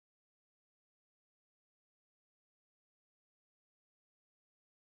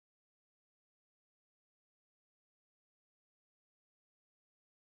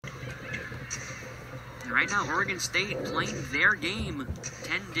And right now, Oregon State playing their game.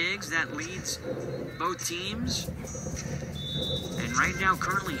 10 digs, that leads both teams. And right now,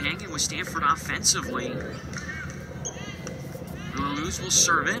 currently hanging with Stanford offensively. Luz will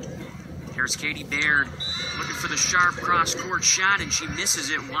serve it. Here's Katie Baird looking for the sharp cross-court shot, and she misses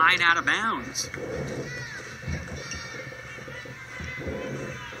it wide out of bounds.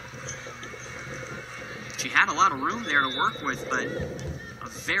 She had a lot of room there to work with, but a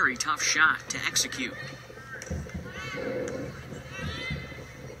very tough shot to execute.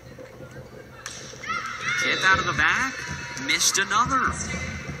 Tip out of the back, missed another.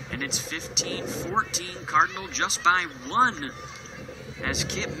 And it's 15-14, Cardinal just by 1. As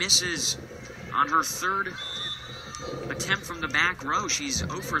Kip misses on her third attempt from the back row. She's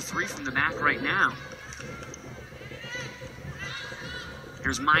 0 for 3 from the back right now.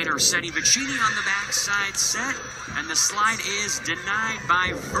 Here's Minor setting Vicini on the backside set, and the slide is denied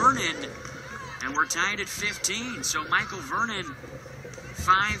by Vernon. And we're tied at 15, so Michael Vernon,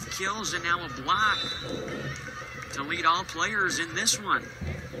 5 kills and now a block to lead all players in this one.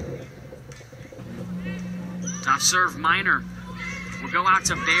 Tough serve, Minor. We'll go out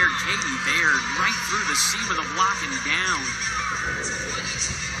to Baird. Katie Baird right through the seam of the block and down.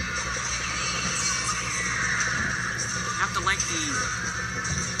 Have to like the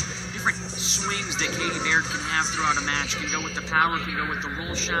different swings that Katie Baird can have throughout a match. Can go with the power, can go with the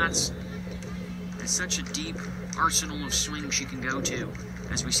roll shots. There's such a deep arsenal of swings she can go to.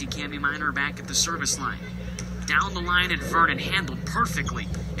 As we see Cami Minor back at the service line. Down the line at Vernon, handled perfectly.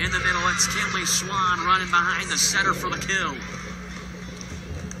 In the middle, it's Kinley Swan running behind the setter for the kill.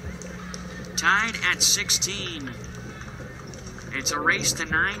 Tied at 16. It's a race to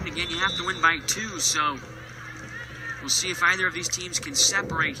 9. Again, you have to win by 2, so we'll see if either of these teams can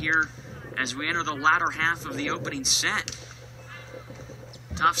separate here as we enter the latter half of the opening set.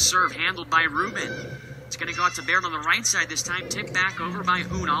 Tough serve handled by Rubin. It's going to go out to Baird on the right side this time. Tipped back over by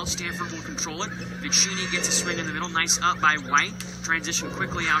Unal. Stanford will control it. Vicini gets a swing in the middle. Nice up by White. Transition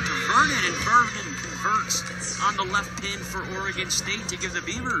quickly out to Vernon, and Vernon converts on the left pin for Oregon State to give the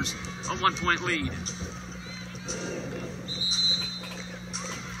Beavers a 1-point lead.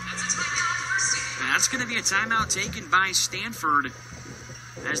 That's going to be a timeout taken by Stanford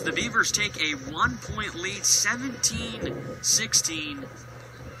as the Beavers take a 1-point lead, 17-16,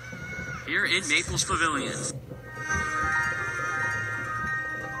 here in Maples Pavilion.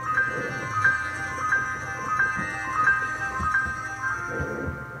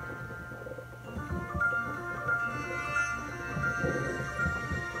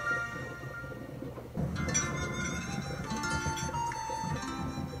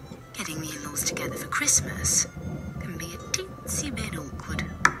 Getting the in-laws together for Christmas can be a teensy bit awkward.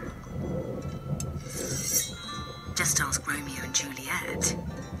 Just ask Romeo and Juliet.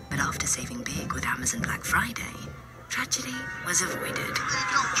 But after saving big with Amazon Black Friday, tragedy was avoided.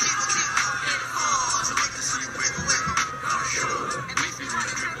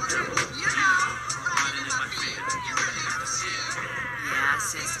 Yeah,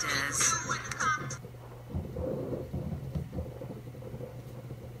 sisters.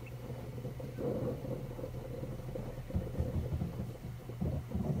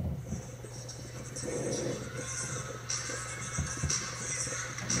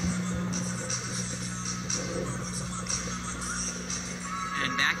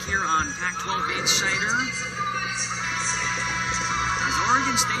 And back here on Pac-12 Insider, as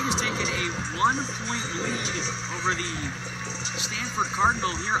Oregon State has taken a 1-point lead over the Stanford Cardinal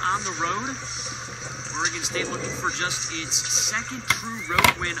here on the road. Oregon State looking for just its second true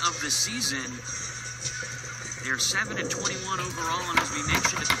road win of the season. They're 7-21 overall, and as we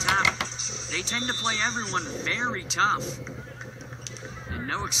mentioned at the top, they tend to play everyone very tough. And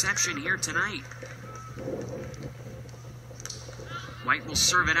no exception here tonight. White will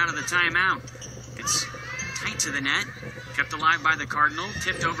serve it out of the timeout. It's tight to the net. Kept alive by the Cardinal.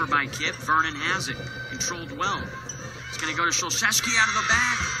 Tipped over by Kip. Vernon has it. Controlled well. It's going to go to Szulczewski out of the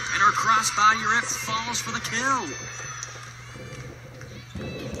back. And her crossbody rip falls for the kill.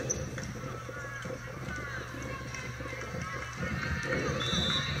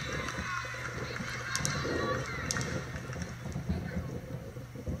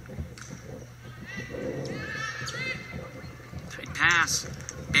 Pass.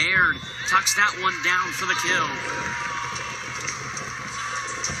 Baird tucks that one down for the kill.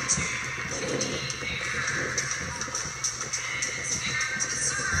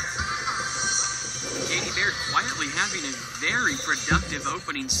 Katie Baird quietly having a very productive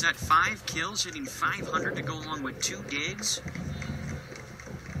opening set. 5 kills, hitting 500 to go along with 2 digs.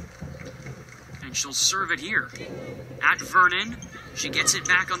 And she'll serve it here at Vernon. She gets it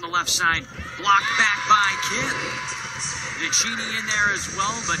back on the left side. Blocked back by Kip. Vicini in there as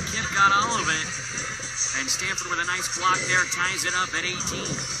well, but Kip got all of it. And Stanford with a nice block there ties it up at 18.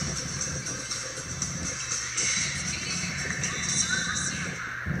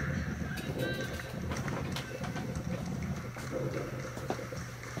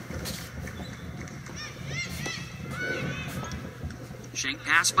 Shank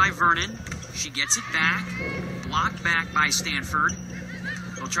pass by Vernon. She gets it back. Blocked back by Stanford.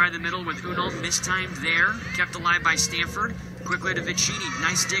 They'll try the middle with Unal. Mistimed there. Kept alive by Stanford. Quickly to Vicini.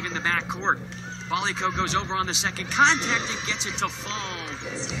 Nice dig in the backcourt. Balico goes over on the second contact and gets it to fall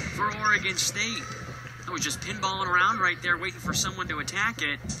for Oregon State. That was just pinballing around right there, waiting for someone to attack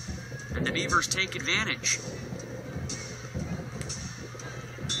it. And the Beavers take advantage.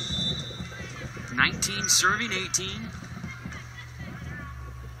 19 serving 18.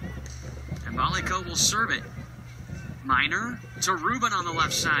 And Balico will serve it. Minor to Rubin on the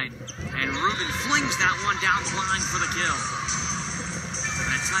left side. And Rubin flings that one down the line for the kill.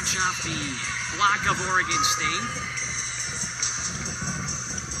 And a touch off the block of Oregon State.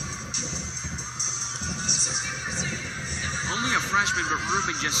 Only a freshman, but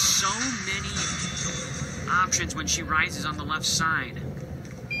Rubin just so many options when she rises on the left side.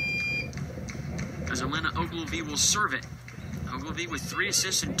 As Elena Ogilvie will serve it. Ogilvie with 3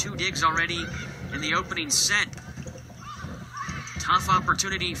 assists and 2 digs already in the opening set. Tough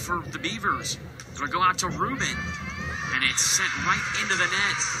opportunity for the Beavers. It'll go out to Rubin. And it's sent right into the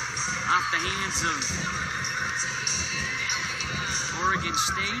net off the hands of Oregon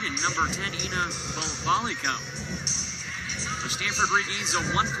State and number 10, Ina Balico. So Stanford regains a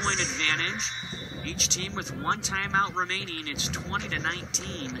 1-point advantage. Each team with 1 timeout remaining. It's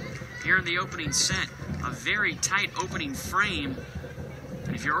 20-19 here in the opening set. A very tight opening frame.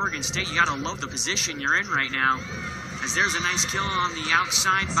 And if you're Oregon State, you got to love the position you're in right now. As there's a nice kill on the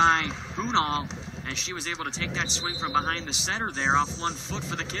outside by Unal, and she was able to take that swing from behind the setter there off 1 foot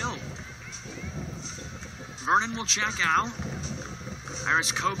for the kill. Vernon will check out.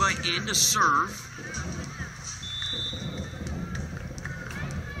 Iris Koba in to serve.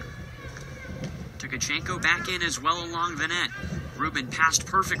 Tkachenko back in as well along the net. Rubin passed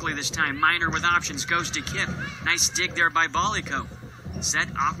perfectly this time. Minor with options goes to Kip. Nice dig there by Balico. Set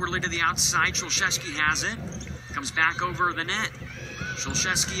awkwardly to the outside. Shulshevsky has it. Comes back over the net.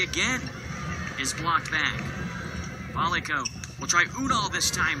 Shulshevsky again is blocked back. Balico will try Udall this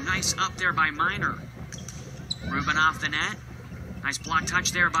time. Nice up there by Minor. Rubin off the net. Nice block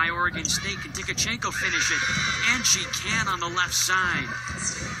touch there by Oregon State. Can Tkachenko finish it? And she can on the left side.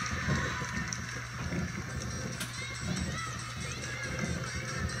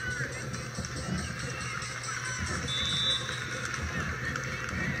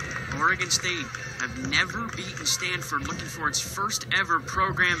 Oregon State have never beaten Stanford, looking for its first ever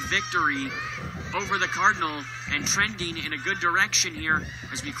program victory over the Cardinal, and trending in a good direction here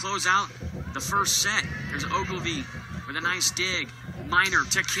as we close out the first set. There's Ogilvie with a nice dig. Minor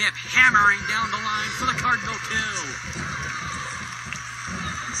to Kip, hammering down the line for the Cardinal kill.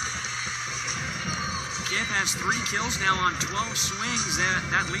 Kip has 3 kills now on 12 swings.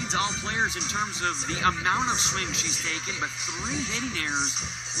 That leads all players in terms of the amount of swings she's taken, but 3 hitting errors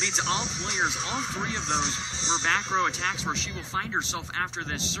leads all players. All 3 of those were back row attacks where she will find herself after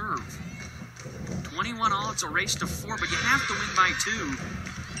this serve. 21 all, it's a race to 4, but you have to win by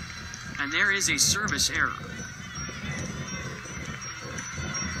 2. And there is a service error.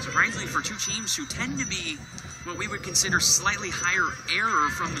 Surprisingly for 2 teams who tend to be what we would consider slightly higher error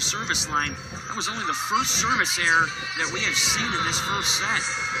from the service line, that was only the first service error that we have seen in this first set.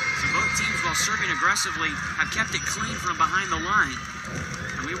 So both teams, while serving aggressively, have kept it clean from behind the line.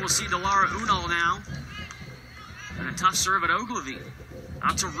 And we will see Delara Unal now. And a tough serve at Ogilvie.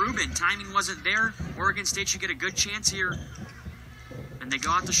 Out to Rubin. Timing wasn't there. Oregon State should get a good chance here. And they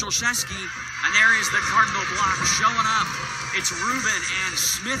go out to Shulshevsky. And there is the Cardinal block showing up. It's Rubin and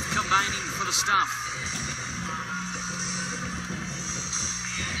Smith combining for the stuff.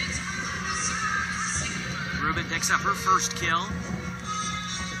 Rubin picks up her first kill.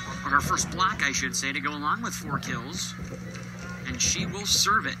 Or her first block, I should say, to go along with 4 kills. And she will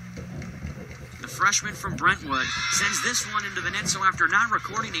serve it. The freshman from Brentwood sends this one into the net, so after not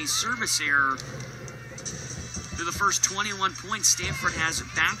recording a service error through the first 21 points, Stanford has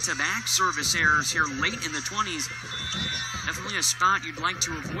back-to-back service errors here late in the 20s. Definitely a spot you'd like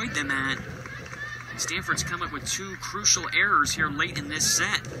to avoid them at. Stanford's come up with 2 crucial errors here late in this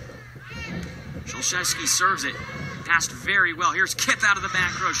set. Shulshevsky serves it. Passed very well. Here's Kip out of the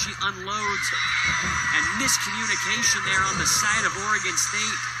back row. She unloads, and miscommunication there on the side of Oregon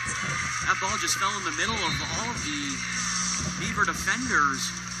State. That ball just fell in the middle of all of the Beaver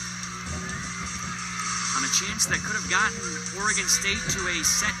defenders on a chance that could have gotten Oregon State to a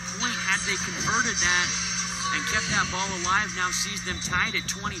set point had they converted that and kept that ball alive. Now sees them tied at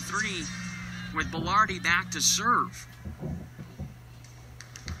 23 with Belardi back to serve.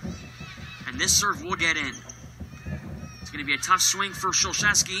 And this serve will get in. It's going to be a tough swing for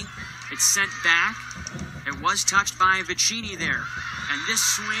Szulczewski. It's sent back. It was touched by Vicini there. And this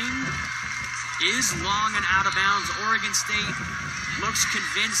swing is long and out of bounds. Oregon State looks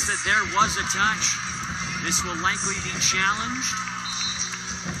convinced that there was a touch. This will likely be challenged.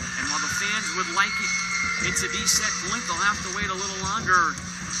 And while the fans would like it to be set point, they'll have to wait a little longer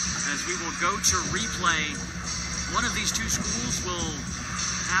as we will go to replay. One of these two schools will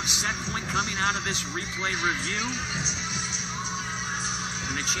have set point coming out of this replay review.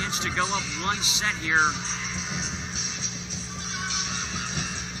 And a chance to go up one set here.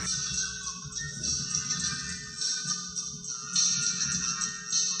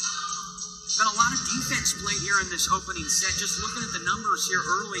 Been a lot of defense played here in this opening set. Just looking at the numbers here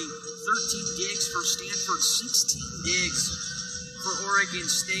early, 13 digs for Stanford, 16 digs for Oregon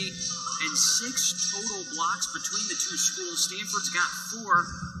State, and 6 total blocks between the two schools. Stanford's got 4,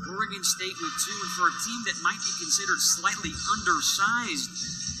 Oregon State with 2, and for a team that might be considered slightly undersized,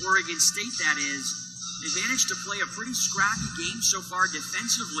 Oregon State that is, they've managed to play a pretty scrappy game so far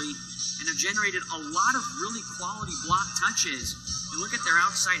defensively and have generated a lot of really quality block touches. You look at their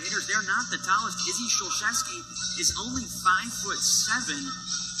outside hitters, they're not the tallest. Izzy Szulczewski is only 5'7",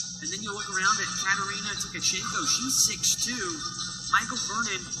 and then you look around at Katerina Tkachenko, she's 6'2". Michael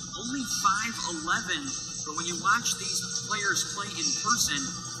Vernon, only 5'11", but when you watch these players play in person,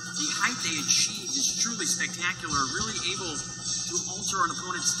 the height they achieve is truly spectacular, really able to alter an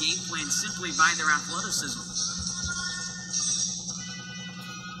opponent's game plan simply by their athleticism.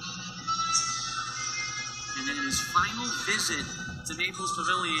 And then in his final visit to Naples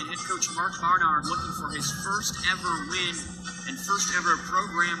Pavilion, head coach Mark Barnard looking for his first ever win and first ever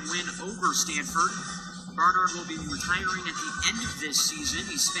program win over Stanford. Barnard will be retiring at the end of this season.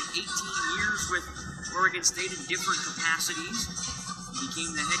 He spent 18 years with Oregon State in different capacities. He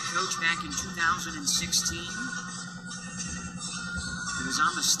became the head coach back in 2016. He was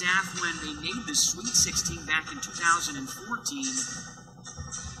on the staff when they made the Sweet 16 back in 2014.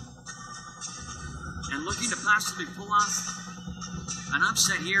 And looking to possibly pull off an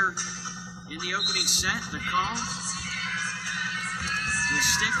upset here in the opening set. The call will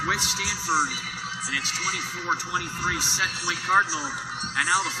stick with Stanford. And it's 24-23 set point Cardinal. And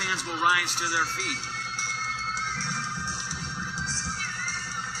now the fans will rise to their feet.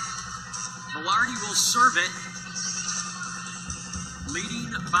 Belardi will serve it, leading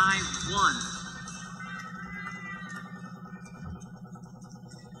by 1.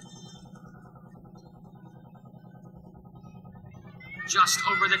 Just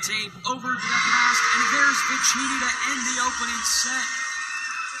over the tape, over the blast, and there's Vicini to end the opening set.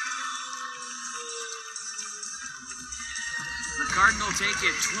 The Cardinal take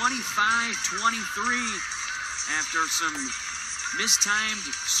it 25-23 after some mistimed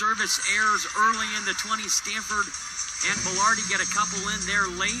service errors early in the 20s. Stanford and Belardi get a couple in there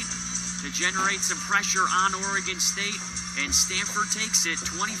late to generate some pressure on Oregon State, and Stanford takes it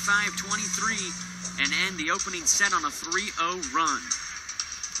 25-23 and end the opening set on a 3-0 run.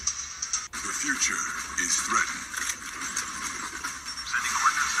 The future is threatened. Sending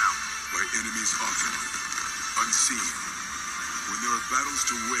orders out. By enemies often unseen. When there are battles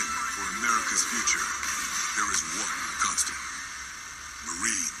to win for America's future, there is one constant.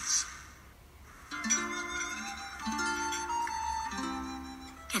 Marines.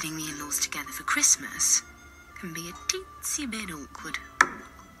 Getting the in-laws together for Christmas can be a teensy bit awkward.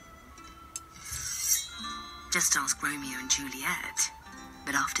 Just ask Romeo and Juliet.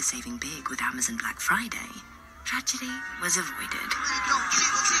 But after saving big with Amazon Black Friday, tragedy was avoided.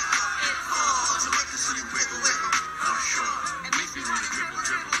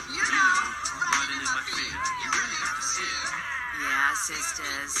 Yeah,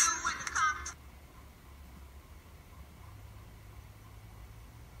 sisters.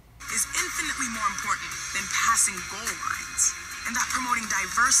 Is infinitely more important than passing goal lines, and that promoting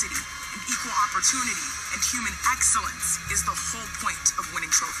diversity and equal opportunity and human excellence is the whole point of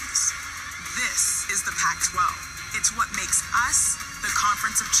winning trophies. This is the Pac-12. It's what makes us the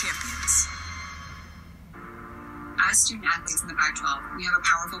Conference of Champions. I As student-athletes in the Pac-12, we have a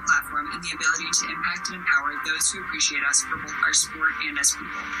powerful platform and the ability to impact and empower those who appreciate us for both our sport and as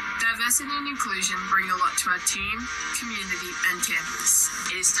people. Diversity and inclusion bring a lot to our team, community, and campus.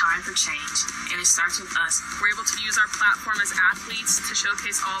 It is time for change, and it starts with us. We're able to use our platform as athletes to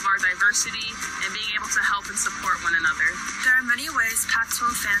showcase all of our diversity and being able to help and support one another. There are many ways Pac-12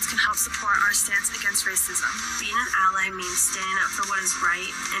 fans can help support our stance against racism. Being an ally means standing up for what is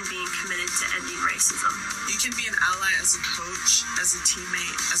right and being committed to ending racism. You can be an ally as a coach, as a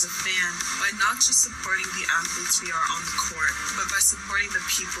teammate, as a fan, by not just supporting the athletes we are on the court, but by supporting the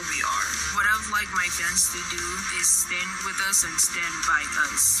people we are. What I would like my fans to do is stand with us and stand by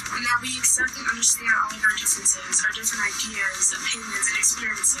us. And that we accept and understand all of our differences, our different ideas, opinions, and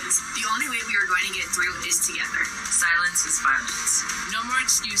experiences. The only way we are going to get through is together. Silence is violence. No more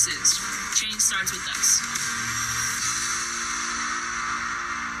excuses. Change starts with us.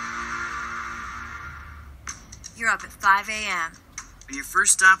 You're up at 5 a.m. And your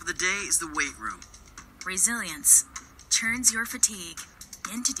first stop of the day is the weight room. Resilience turns your fatigue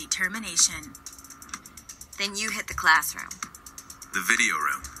into determination. Then you hit the classroom. The video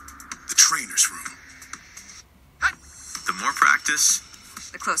room. The trainer's room. The more practice,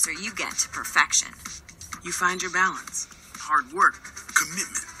 the closer you get to perfection. You find your balance. Hard work.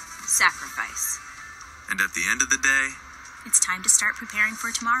 Commitment. Sacrifice. and at the end of the day, it's time to start preparing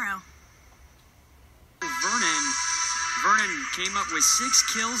for tomorrow. Vernon came up with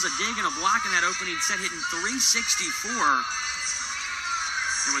 6 kills, a dig, and a block in that opening set, hitting .364.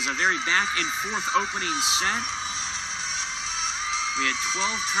 It was a very back-and-forth opening set. We had 12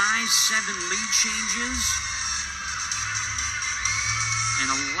 ties, 7 lead changes, and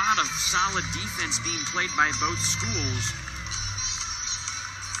a lot of solid defense being played by both schools.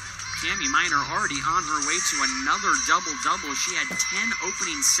 Cami Minor already on her way to another double-double. She had 10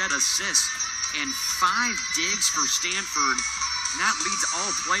 opening set assists and 5 digs for Stanford. And that leads all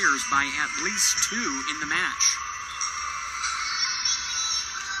players by at least 2 in the match.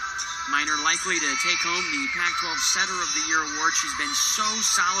 Minor likely to take home the Pac-12 Setter of the Year award. She's been so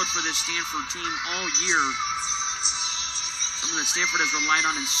solid for this Stanford team all year. Something that Stanford has relied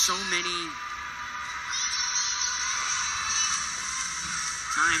on in so many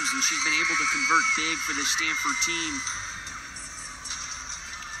times, and she's been able to convert big for this Stanford team.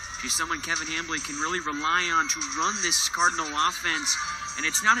 She's someone Kevin Hambly can really rely on to run this Cardinal offense, and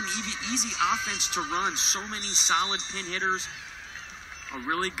it's not an easy offense to run. So many solid pin hitters, a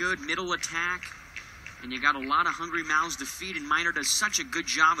really good middle attack, and you got a lot of hungry mouths to feed, and Minor does such a good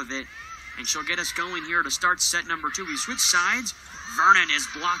job of it, and she'll get us going here to start set number 2. We switch sides. Vernon is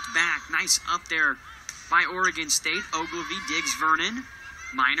blocked back. Nice up there by Oregon State. Ogilvy digs Vernon.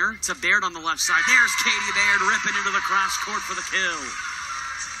 Minor to Baird on the left side. There's Katie Baird ripping into the cross court for the kill.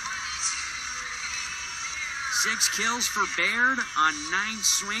 6 kills for Baird on 9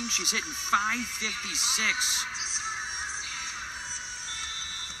 swings. She's hitting .556.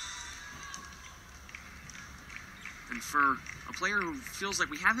 And for a player who feels like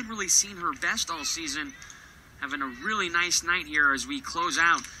we haven't really seen her best all season, having a really nice night here as we close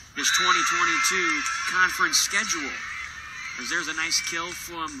out this 2022 conference schedule. As there's a nice kill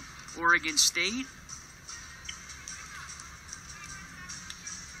from Oregon State.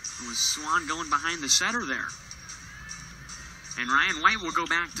 It was Swan going behind the setter there. And Ryan White will go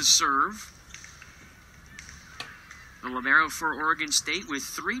back to serve. The libero for Oregon State with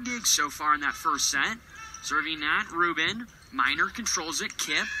 3 digs so far in that first set. Serving that, Rubin. Minor controls it.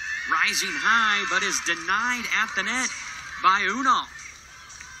 Kip rising high, but is denied at the net by Unal.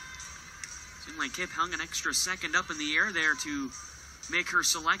 Seemed like Kip hung an extra second up in the air there to make her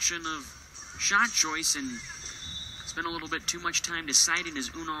selection of shot choice, and spent a little bit too much time deciding as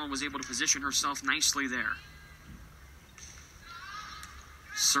Unal was able to position herself nicely there.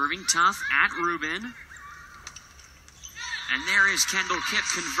 Serving tough at Rubin. And there is Kendall Kip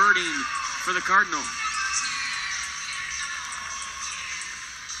converting for the Cardinal.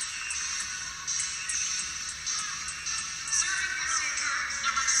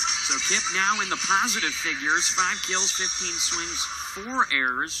 So Kip now in the positive figures. 5 kills, 15 swings, 4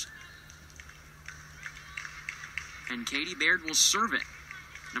 errors. And Katie Baird will serve it.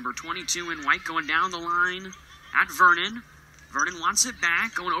 Number 22 in white going down the line at Vernon. Vernon wants it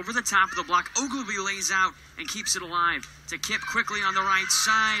back, going over the top of the block. Ogilvy lays out and keeps it alive to Kip quickly on the right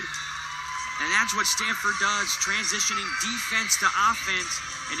side. And that's what Stanford does, transitioning defense to offense.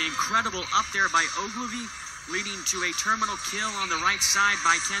 An incredible up there by Ogilvy, leading to a terminal kill on the right side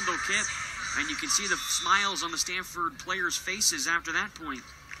by Kendall Kip. And you can see the smiles on the Stanford players' faces after that point.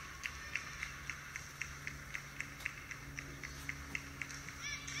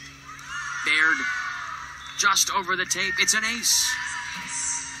 Baird Just over the tape. It's an ace.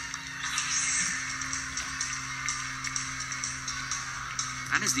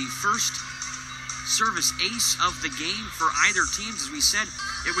 That is the first service ace of the game for either teams. As we said,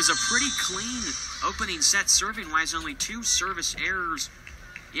 it was a pretty clean opening set serving-wise. Only 2 service errors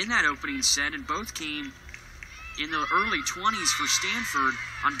in that opening set, and both came in the early 20s for Stanford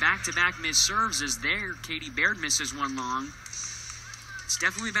on back-to-back missed serves, as there Katie Baird misses one long. It's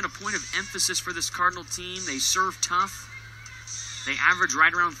definitely been a point of emphasis for this Cardinal team. They serve tough. They average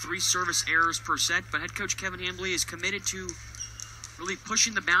right around 3 service errors per set, but head coach Kevin Hambley is committed to really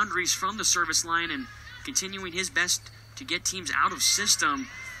pushing the boundaries from the service line and continuing his best to get teams out of system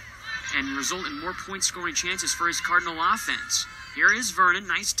and result in more point-scoring chances for his Cardinal offense. Here is Vernon.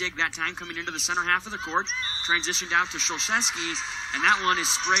 Nice dig that time coming into the center half of the court. Transitioned out to Szolszewski, and that one is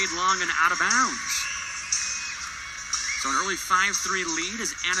sprayed long and out of bounds. So an early 5-3 lead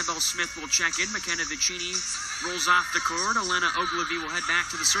as Annabelle Smith will check in. McKenna Vicini rolls off the court. Elena Ogilvie will head back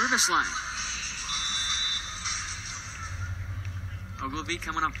to the service line. Ogilvie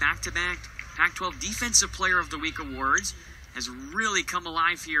coming up back-to-back Pac-12 Defensive Player of the Week awards. Has really come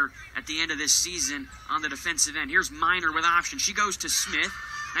alive here at the end of this season on the defensive end. Here's Miner with option. She goes to Smith.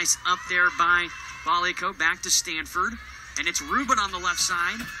 Nice up there by Balico. Back to Stanford. And it's Rubin on the left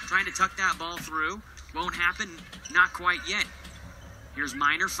side trying to tuck that ball through. Won't happen. Not quite yet. Here's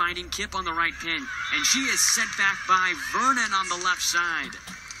Miner finding Kip on the right pin. And she is sent back by Vernon on the left side.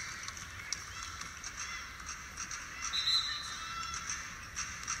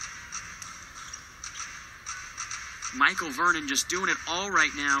 Michael Vernon just doing it all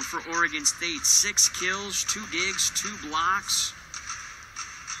right now for Oregon State. 6 kills, 2 digs, 2 blocks.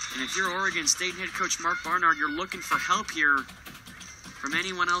 And if you're Oregon State head coach Mark Barnard, you're looking for help here from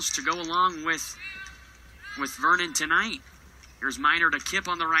anyone else to go along with Vernon tonight. Here's Miner to Kip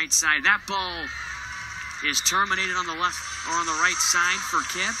on the right side. That ball is terminated on the left or on the right side for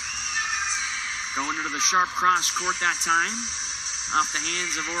Kip. Going into the sharp cross court that time. Off the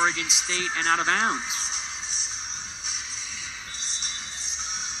hands of Oregon State and out of bounds.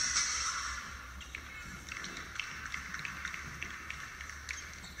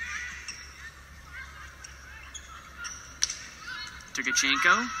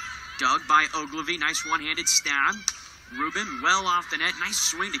 Tukachenko, dug by Ogilvie. Nice one-handed stab. Rubin well off the net. Nice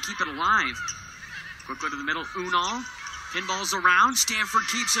swing to keep it alive. Quickly to the middle. Unal. Pinballs around. Stanford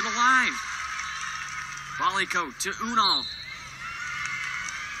keeps it alive. Balico to Unal.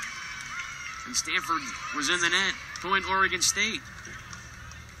 And Stanford was in the net. Point Oregon State.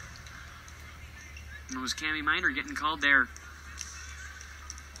 And it was Cammie Miner getting called there.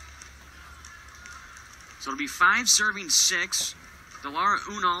 So it'll be 5 serving 6. Delara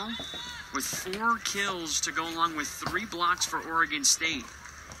Unal with 4 kills to go along with 3 blocks for Oregon State.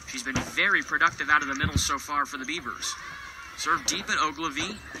 She's been very productive out of the middle so far for the Beavers. Served deep at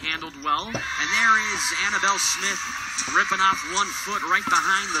Ogilvie, handled well. And there is Annabelle Smith ripping off 1 foot right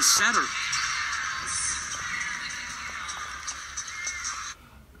behind the setter.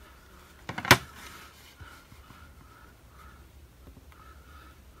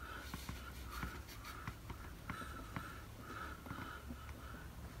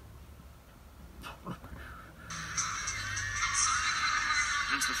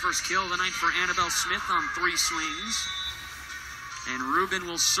 First kill of the night for Annabelle Smith on 3 swings. And Rubin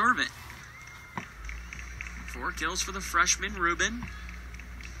will serve it. 4 kills for the freshman, Rubin.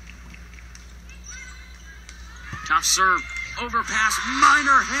 Tough serve. Overpass.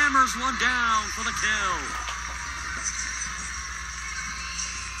 Miner hammers one down for the kill.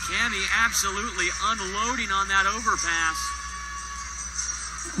 Cammie absolutely unloading on that overpass.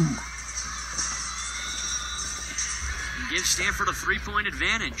 Gives Stanford a 3-point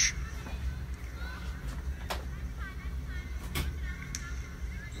advantage.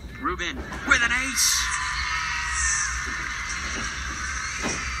 Rubin with an ace.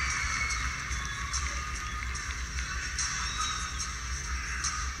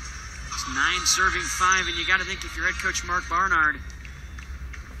 It's 9 serving 5, and you got to think if you're head coach Mark Barnard,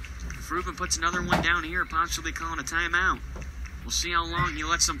 if Rubin puts another one down here, possibly calling a timeout. We'll see how long he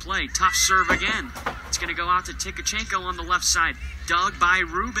lets them play. Tough serve again. It's going to go out to Tukachenko on the left side. Dug by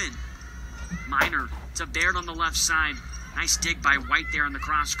Rubin. Miner to Baird on the left side. Nice dig by White there on the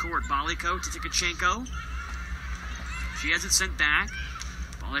cross court. Balico to Tukachenko. She has it sent back.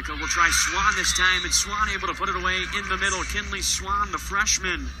 Balico will try Swan this time, and Swan able to put it away in the middle. Kinley Swan, the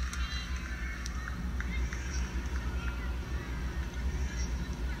freshman.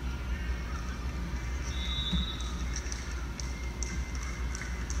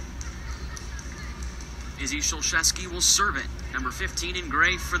 Izzy Szolszewski will serve it. Number 15 in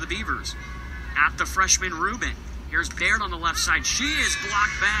gray for the Beavers. at the freshman Rubin. Here's Baird on the left side. She is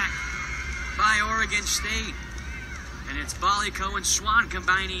blocked back by Oregon State. And it's Balico and Swan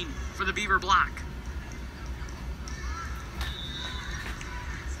combining for the Beaver block.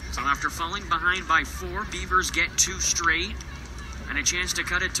 So after falling behind by 4, Beavers get 2 straight and a chance to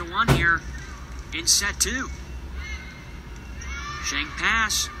cut it to 1 here in set 2. Shank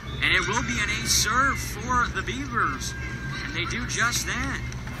pass, and it will be an ace serve for the Beavers, and they do just that.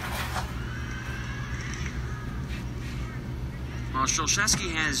 While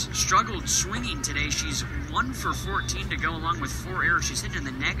Shulshevsky has struggled swinging today, she's 1 for 14 to go along with 4 errors. She's hitting in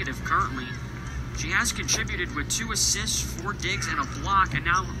the negative currently. She has contributed with 2 assists, 4 digs, and a block, and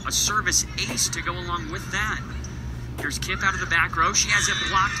now a service ace to go along with that. Here's Kip out of the back row. She has it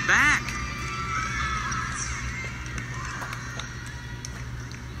blocked back.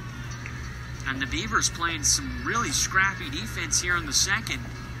 And the Beavers playing some really scrappy defense here in the second.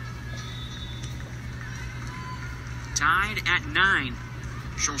 Tied at 9.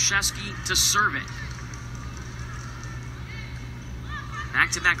 Shulshevsky to serve it.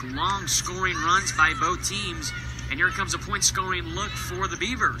 Back-to-back long scoring runs by both teams. And here comes a point scoring look for the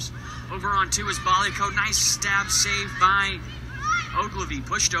Beavers. Over on 2 is Balico. Nice stab save by Ogilvy.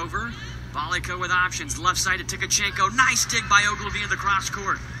 Pushed over. Balico with options. Left side to Tkachenko. Nice dig by Ogilvy in the cross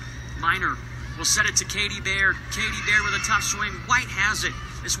court. Minor will set it to Katie Baird. Katie Baird with a tough swing. White has it.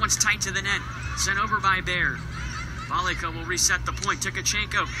 This one's tight to the net. Sent over by Baird. Balico will reset the point.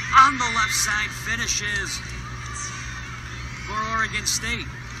 Tkachenko on the left side finishes for Oregon State.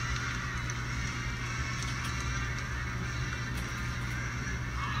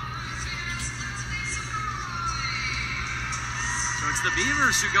 So it's the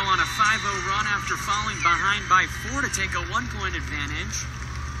Beavers who go on a 5-0 run after falling behind by 4 to take a 1-point advantage.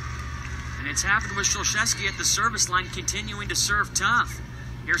 And it's happened with Shulshevsky at the service line, continuing to serve tough.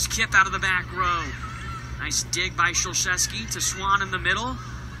 Here's Kip out of the back row. Nice dig by Shulshevsky to Swan in the middle.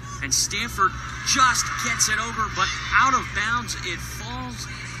 And Stanford just gets it over, but out of bounds it falls.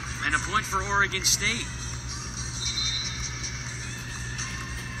 And a point for Oregon State.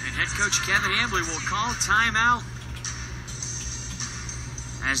 And head coach Kevin Hambley will call timeout,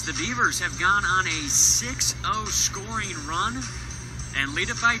 as the Beavers have gone on a 6-0 scoring run and lead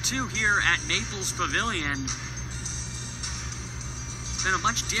it by 2 here at Naples Pavilion. It's been a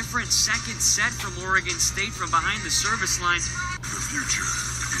much different second set from Oregon State from behind the service line. The future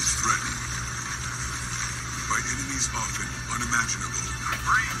is threatened by enemies often unimaginable.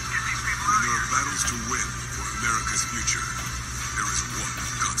 When there are battles to win for America's future, there is one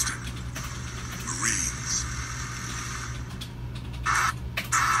constant: Marines.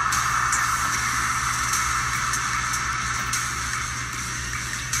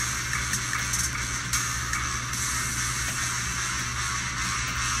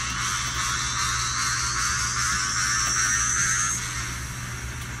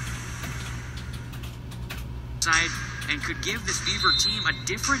 And could give this Beaver team a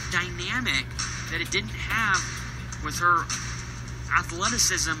different dynamic that it didn't have with her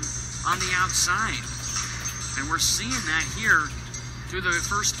athleticism on the outside. And we're seeing that here through the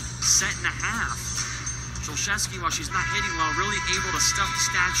first set and a half. Shulshevsky, while she's not hitting well, really able to stuff the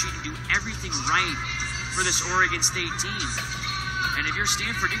stat sheet and do everything right for this Oregon State team. And if you're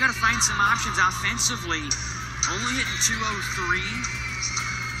Stanford, you got to find some options offensively. Only hitting .203,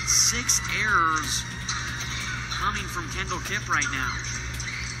 6 errors coming from Kendall Kip right now.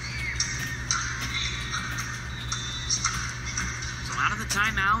 So out of the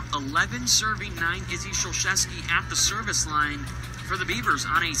timeout, 11 serving 9, Izzy Shulshevsky at the service line for the Beavers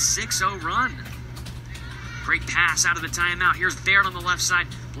on a 6-0 run. Great pass out of the timeout. Here's Baird on the left side.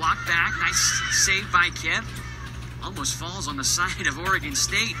 Block back. Nice save by Kip. Almost falls on the side of Oregon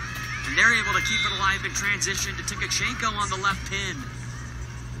State. And they're able to keep it alive in transition to Tkachenko on the left pin.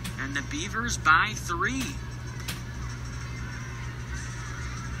 And the Beavers by 3.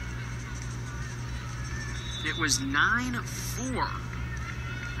 It was 9-4.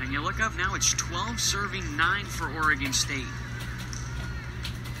 And you look up now, it's 12 serving 9 for Oregon State.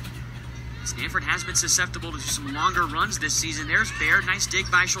 Stanford has been susceptible to some longer runs this season. There's Baird. Nice dig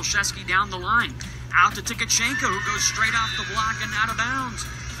by Shulshevsky down the line. Out to Tkachenko, who goes straight off the block and out of bounds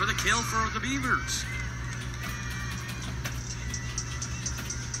for the kill for the Beavers.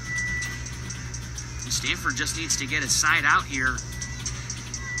 Stanford just needs to get a side out here.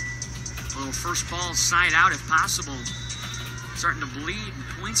 A little first ball side out if possible. Starting to bleed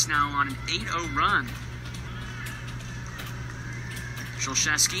points now on an 8-0 run.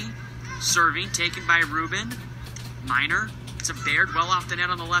 Shulshevsky serving, taken by Rubin. Minor. It's a Baird well off the net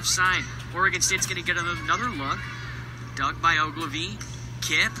on the left side. Oregon State's going to get another look. Dug by Ogilvy.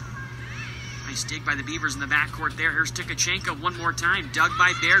 Kip. Nice dig by the Beavers in the backcourt there. Here's Tkachenko one more time. Dug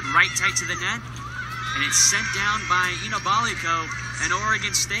by Baird, right tight to the net. And it's sent down by Inabaliko and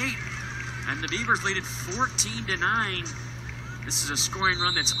Oregon State. And the Beavers lead it 14-9. This is a scoring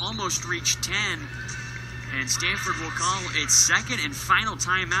run that's almost reached 10. And Stanford will call its second and final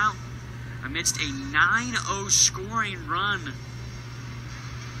timeout amidst a 9-0 scoring run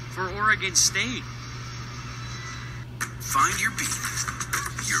for Oregon State. Find your beat,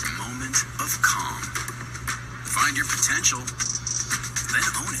 your moment of calm. Find your potential, then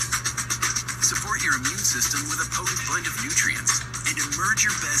own it. Support your immune system with a potent blend of nutrients and emerge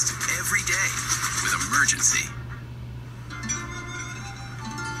your best every day with Emergency.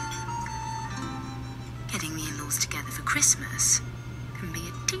 Getting the in-laws together for Christmas can be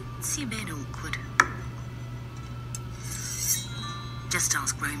a teensy bit awkward. Just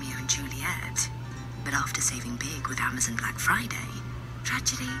ask Romeo and Juliet. But after saving big with Amazon Black Friday,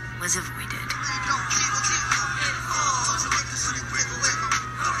 tragedy was avoided.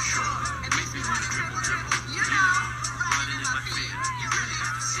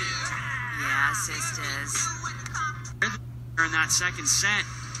 Yeah, sisters. In that second set,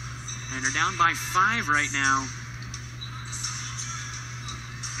 and they're down by 5 right now,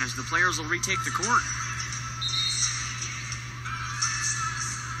 as the players will retake the court.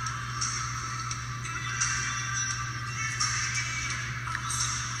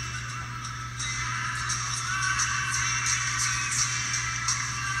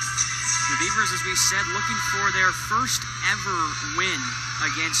 Beavers, as we said, looking for their first ever win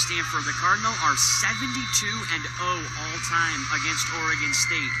against Stanford. The Cardinal are 72-0 all-time against Oregon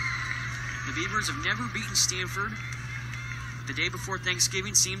State. The Beavers have never beaten Stanford. The day before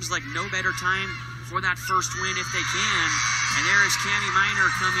Thanksgiving seems like no better time for that first win if they can. And there is Cami Minor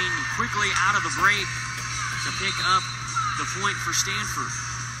coming quickly out of the break to pick up the point for Stanford.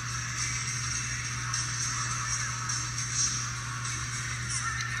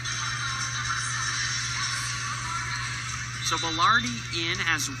 So Belardi in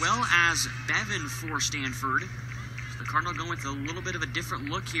as well as Bevan for Stanford. So the Cardinal going with a little bit of a different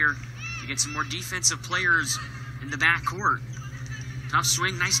look here to get some more defensive players in the backcourt. Tough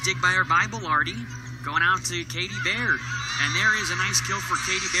swing, nice dig by Belardi. Going out to Katie Baird. And there is a nice kill for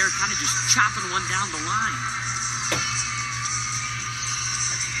Katie Baird, kind of just chopping one down the line.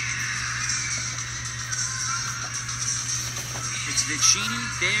 It's Vicini,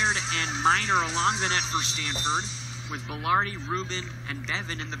 Baird, and Minor along the net for Stanford, with Belardi, Rubin, and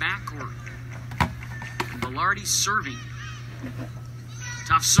Bevan in the backcourt. And Belardi serving.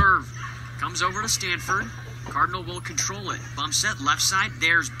 Tough serve. Comes over to Stanford. Cardinal will control it. Bump set, left side.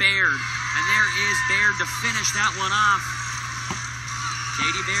 There's Baird. And there is Baird to finish that one off.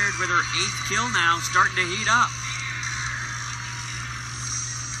 Katie Baird with her 8th kill now, starting to heat up.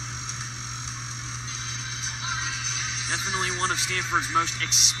 Definitely one of Stanford's most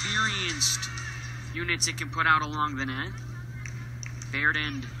experienced units it can put out along the net. Baird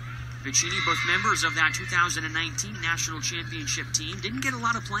and Vicini, both members of that 2019 National Championship team. Didn't get a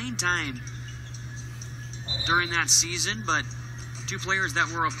lot of playing time during that season, but two players that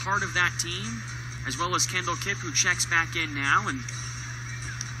were a part of that team, as well as Kendall Kipp, who checks back in now, and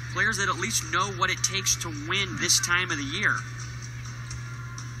players that at least know what it takes to win this time of the year.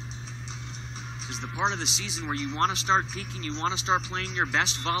 This is the part of the season where you want to start peaking, you want to start playing your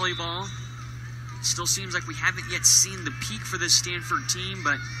best volleyball. It still seems like we haven't yet seen the peak for this Stanford team,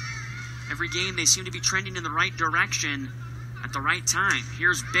 but every game they seem to be trending in the right direction at the right time.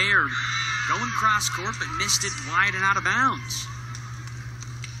 Here's Baird going cross court, but missed it wide and out of bounds.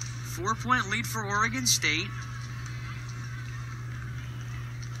 4-point lead for Oregon State.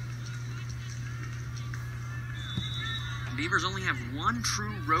 Beavers only have one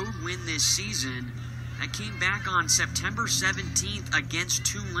true road win this season. That came back on September 17th against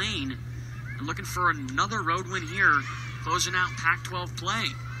Tulane. And looking for another road win here, closing out Pac-12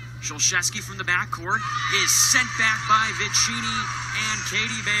 play. Sholszewski from the backcourt is sent back by Vicini and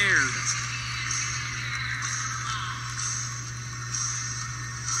Katie Baird.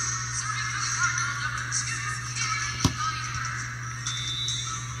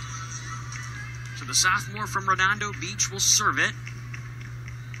 So the sophomore from Redondo Beach will serve it.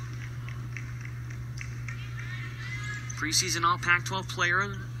 Preseason All-Pac-12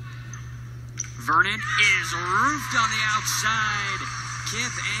 player Vernon is roofed on the outside.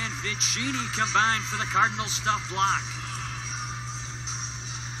 Kipp and Vicini combined for the Cardinal stuff block.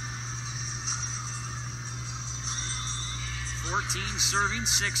 Serving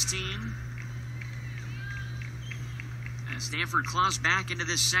 16. As Stanford claws back into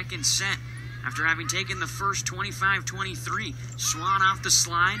this second set after having taken the first 25-23. Swan off the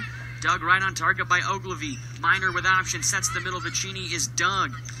slide. Dug right on target by Ogilvy. Minor with option, sets the middle. Vicini is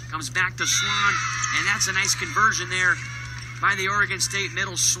dug. Comes back to Swan, and that's a nice conversion there by the Oregon State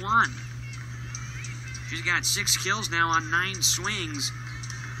middle Swan. She's got 6 kills now on 9 swings.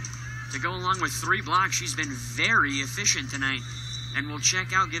 To go along with 3 blocks, she's been very efficient tonight. And we'll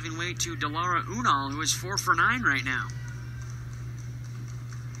check out giving way to Delara Unal, who is 4 for 9 right now.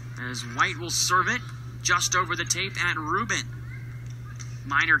 As White will serve it just over the tape at Rubin.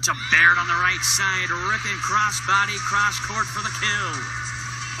 Minor to Baird on the right side. Ripping crossbody, cross court for the kill.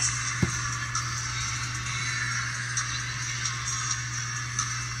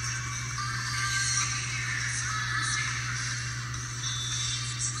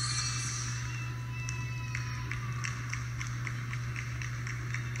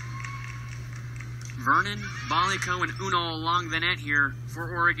 Vernon, Balico, and Unal along the net here for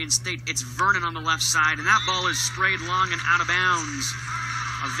Oregon State. It's Vernon on the left side, and that ball is sprayed long and out of bounds.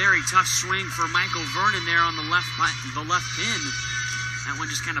 A very tough swing for Michael Vernon there on the left pin. That one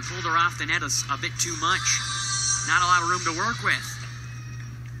just kind of pulled her off the net a bit too much. Not a lot of room to work with.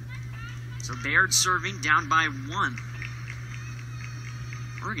 So Baird serving down by 1.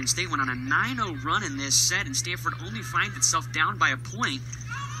 Oregon State went on a 9-0 run in this set, and Stanford only finds itself down by a point.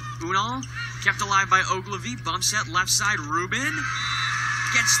 Unal kept alive by Ogilvy. Bump set left side. Rubin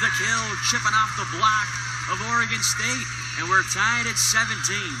gets the kill, chipping off the block of Oregon State. And we're tied at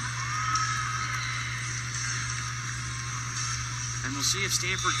 17. And we'll see if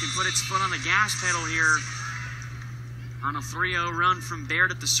Stanford can put its foot on the gas pedal here on a 3-0 run from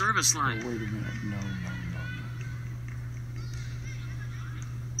Baird at the service line. Oh, wait a minute. No.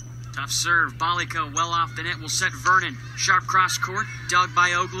 Tough serve. Balico well off the net will set Vernon. Sharp cross court. Dug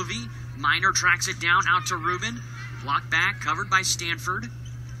by Ogilvy. Minor tracks it down out to Rubin. Blocked back. Covered by Stanford.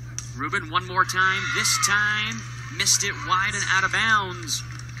 Rubin one more time. This time missed it wide and out of bounds.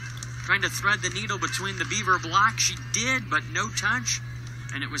 Trying to thread the needle between the Beaver block. She did, but no touch.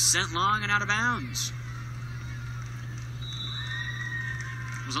 And it was sent long and out of bounds.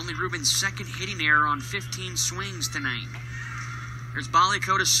 It was only Rubin's second hitting error on 15 swings tonight. Here's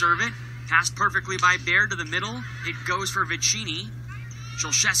Balico to serve it. Passed perfectly by Baird to the middle. It goes for Vicini.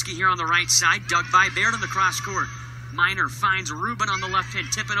 Sholszewski here on the right side. Dug by Baird on the cross court. Minor finds Rubin on the left hand,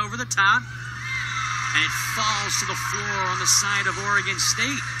 tipping over the top. And it falls to the floor on the side of Oregon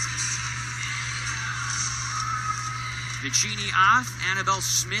State. Vicini off. Annabelle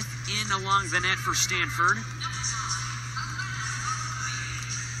Smith in along the net for Stanford.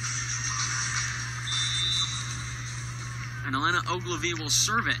 And Elena Ogilvy will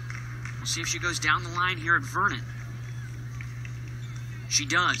serve it. We'll see if she goes down the line here at Vernon. She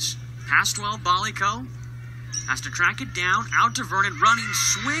does. Past 12, Balico has to track it down. Out to Vernon. Running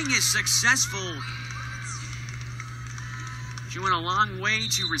swing is successful. She went a long way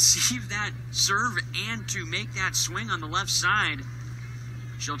to receive that serve and to make that swing on the left side.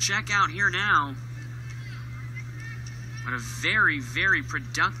 She'll check out here now. But a very, very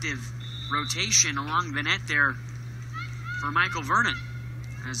productive rotation along the net there for Michael Vernon.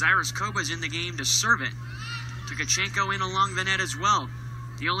 As Iris Koba's in the game to serve it. Tukachenko in along the net as well.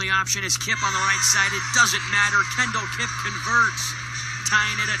 The only option is Kipp on the right side. It doesn't matter. Kendall Kipp converts,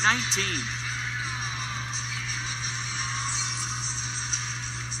 tying it at 19.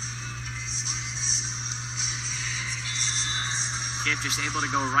 Kipp just able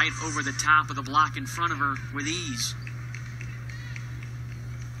to go right over the top of the block in front of her with ease.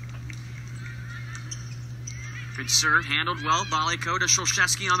 Good serve, handled well. Balico to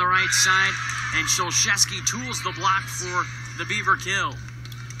Sholszewski on the right side, and Sholszewski tools the block for the Beaver kill.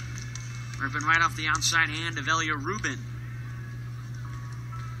 Ripping right off the outside hand of Elia Rubin.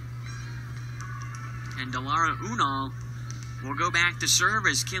 And Delara Unal will go back to serve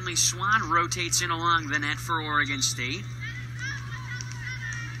as Kinley Swan rotates in along the net for Oregon State.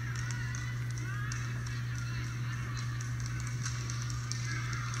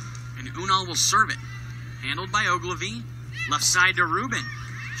 And Unal will serve it. Handled by Ogilvy. Left side to Rubin.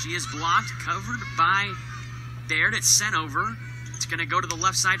 She is blocked, covered by Baird. It's sent over. It's going to go to the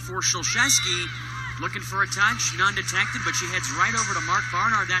left side for Sholszewski. Looking for a touch. None detected, but she heads right over to Mark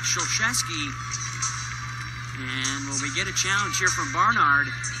Barnard. That's Sholszewski. And will we get a challenge here from Barnard?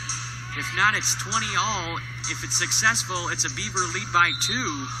 If not, it's 20-all. If it's successful, it's a Beaver lead by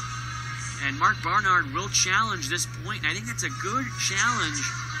 2. And Mark Barnard will challenge this point. And I think that's a good challenge.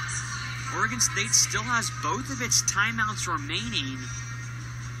 Oregon State still has both of its timeouts remaining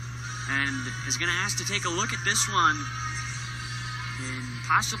and is going to ask to take a look at this one in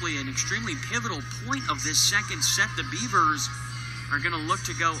possibly an extremely pivotal point of this second set. The Beavers are going to look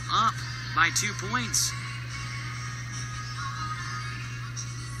to go up by 2 points.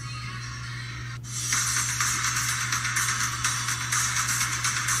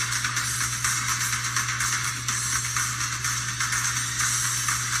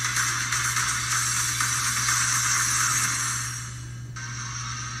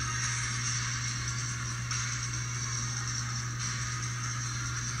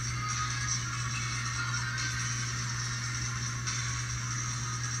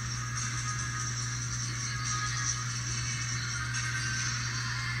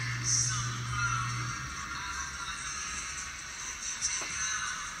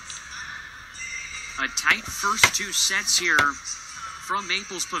 A tight first two sets here from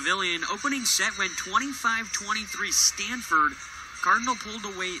Maples Pavilion. Opening set went 25-23 Stanford. Cardinal pulled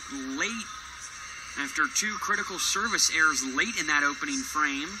away late after two critical service errors late in that opening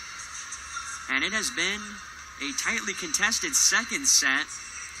frame. And it has been a tightly contested second set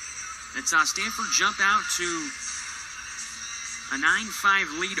that saw Stanford jump out to a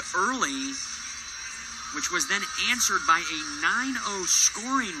 9-5 lead early, which was then answered by a 9-0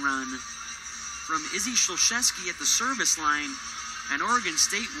 scoring run from Izzy Shulshevsky at the service line, and Oregon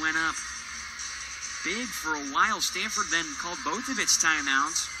State went up big for a while. Stanford then called both of its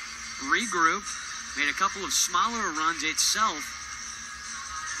timeouts, regrouped, made a couple of smaller runs itself,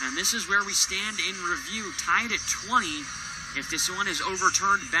 and this is where we stand in review, tied at 20. If this one is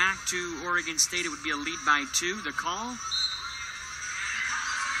overturned back to Oregon State, it would be a lead by 2. The call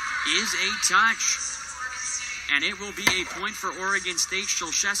is a touch, and it will be a point for Oregon State.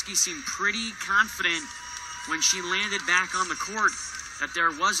 Shulshevsky seemed pretty confident when she landed back on the court that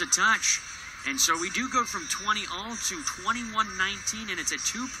there was a touch. And so we do go from 20 all to 21-19, and it's a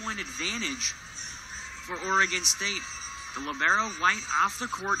 2-point advantage for Oregon State. The libero White off the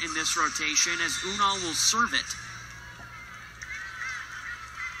court in this rotation as Unal will serve it.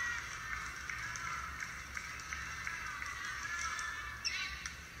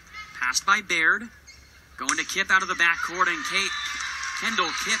 Passed by Baird. Going to Kipp out of the backcourt, and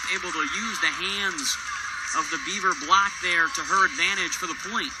Kendall Kipp able to use the hands of the Beaver block there to her advantage for the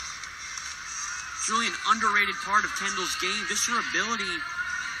point. It's really an underrated part of Kendall's game, just her ability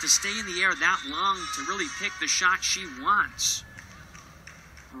to stay in the air that long to really pick the shot she wants.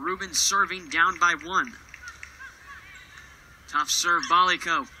 Rubin serving down by 1. Tough serve,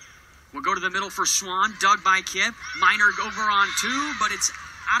 Balico. Will go to the middle for Swan, dug by Kipp. Minor over on 2, but it's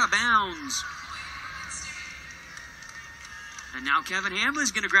out of bounds. And now Kevin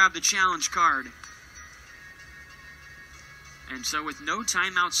Hambley's going to grab the challenge card. And so with no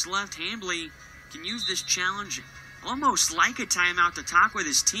timeouts left, Hambley can use this challenge almost like a timeout to talk with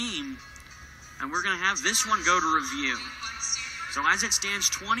his team. And we're going to have this one go to review. So as it stands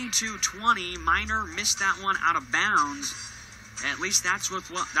 22-20, Minor missed that one out of bounds. At least that's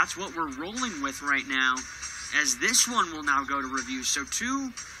what we're rolling with right now, as this one will now go to review. So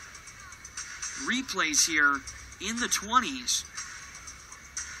 2 replays here in the 20s.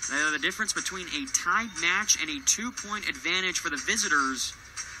 The difference between a tied match and a 2-point advantage for the visitors,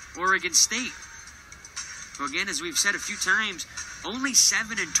 Oregon State. So again, as we've said a few times, only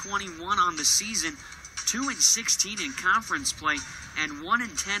 7-21 on the season, 2-16 in conference play, and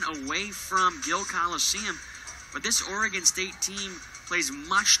 1-10 away from Gill Coliseum. But this Oregon State team plays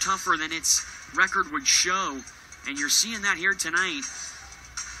much tougher than its record would show, and you're seeing that here tonight.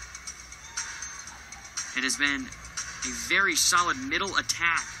 It has been a very solid middle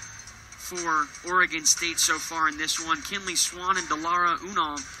attack for Oregon State so far in this one. Kinley Swan and Delara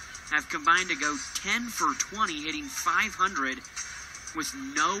Unal have combined to go 10 for 20, hitting .500 with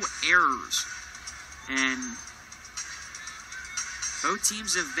no errors. And both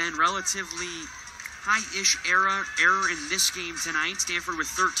teams have been relatively high-ish error in this game tonight. Stanford with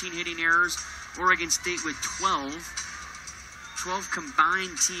 13 hitting errors, Oregon State with 12. 12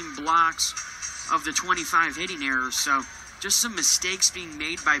 combined team blocks of the 25 hitting errors. So just some mistakes being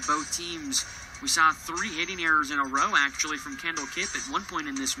made by both teams. We saw 3 hitting errors in a row, actually, from Kendall Kipp at one point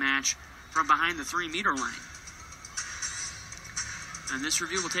in this match from behind the 3-meter line. And this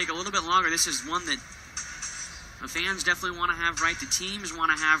review will take a little bit longer. This is one that the fans definitely want to have right, the teams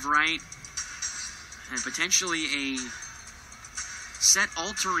want to have right, and potentially a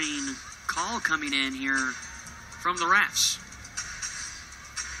set-altering call coming in here from the refs.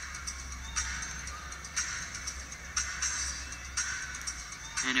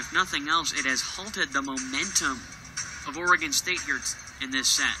 And if nothing else, it has halted the momentum of Oregon State here in this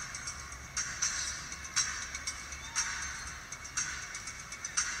set.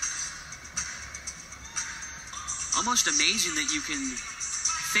 Almost amazing that you can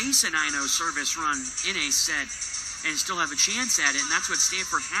face a 9-0 service run in a set and still have a chance at it, and that's what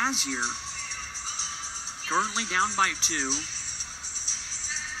Stanford has here. Currently down by 2,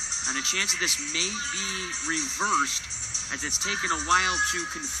 and a chance that this may be reversed, as it's taken a while to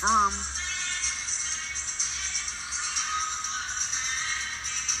confirm.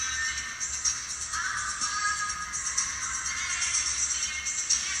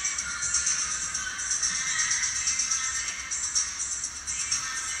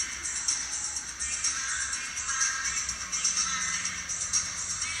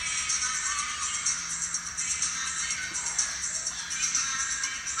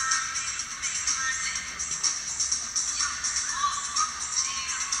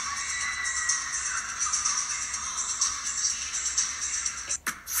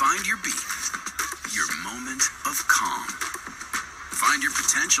 Find your beat, your moment of calm. Find your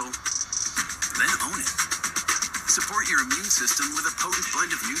potential, then own it. Support your immune system with a potent blend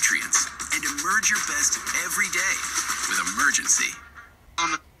of nutrients and emerge your best every day with Emergency.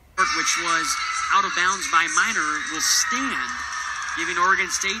 On the court, which was out of bounds by Minor, will stand, giving Oregon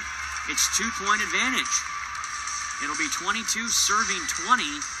State its 2-point advantage. It'll be 22 serving 20.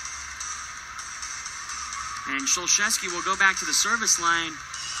 And Szulczewski will go back to the service line,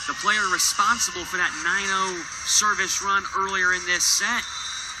 the player responsible for that 9-0 service run earlier in this set.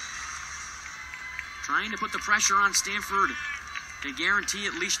 Trying to put the pressure on Stanford to guarantee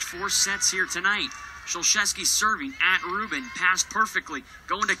at least 4 sets here tonight. Szulczewski serving at Rubin, passed perfectly,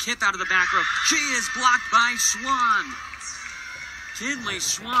 going to Kip out of the back row. She is blocked by Swan. Kinley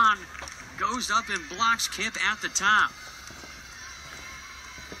Swan goes up and blocks Kip at the top.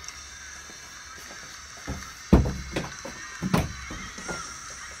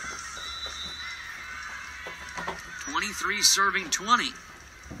 Serving 20.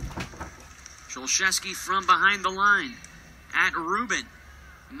 Szulczewski from behind the line at Rubin.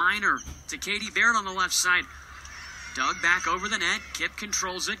 Minor to Katie Baird on the left side. Dug back over the net. Kip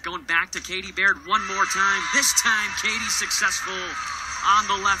controls it. Going back to Katie Baird one more time. This time, Katie successful on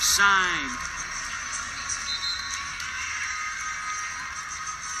the left side.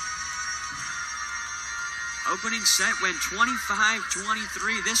 Opening set went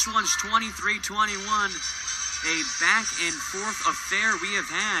 25-23. This one's 23-21. A back and forth affair we have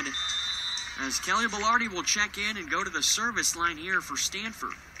had as Kelly Bellardi will check in and go to the service line here for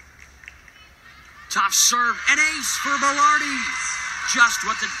Stanford. Tough serve, an ace for Bellardi. Just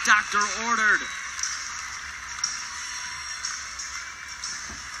what the doctor ordered.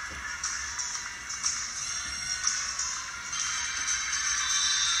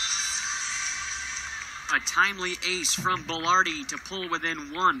 A timely ace from Bellardi to pull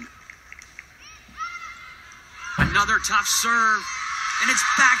within 1. Another tough serve, and it's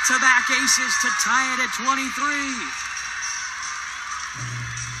back-to-back aces to tie it at 23.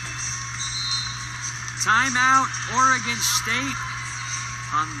 Timeout, Oregon State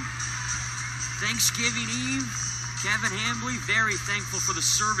on Thanksgiving Eve. Kevin Hambley, very thankful for the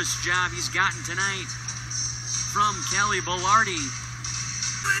service job he's gotten tonight from Kelly Bellardi.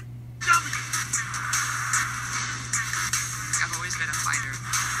 I've always been a fighter.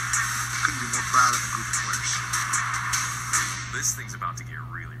 Couldn't be more proud of a group of players. This thing's about to get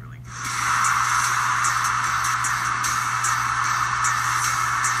really, really good.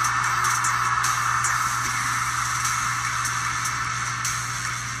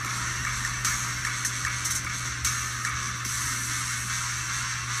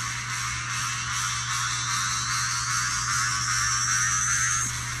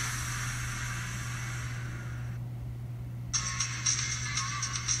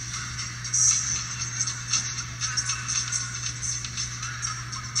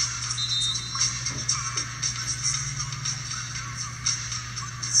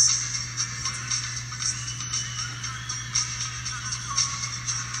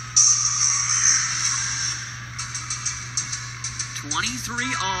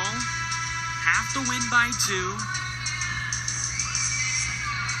 All, have to win by 2.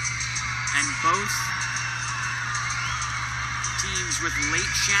 And both teams with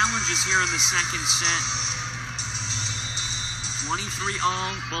late challenges here in the second set. 23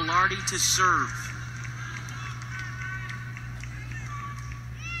 all, Bellardi to serve.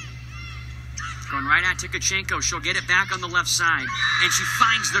 Going right at Tkachenko. She'll get it back on the left side. And she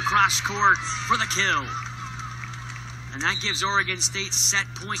finds the cross court for the kill. And that gives Oregon State set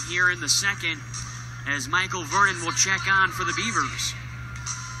point here in the second as Michael Vernon will check on for the Beavers.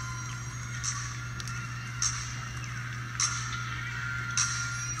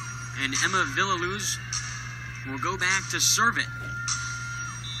 And Emma Villaluz will go back to serve it.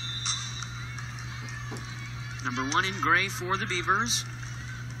 Number 1 in gray for the Beavers.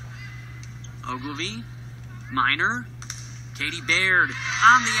 Ogilvy, Minor, Katie Baird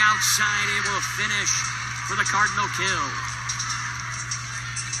on the outside, able to finish for the Cardinal kill.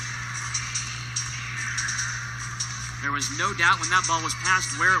 There was no doubt when that ball was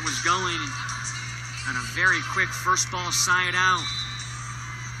passed where it was going, and a very quick first ball side out.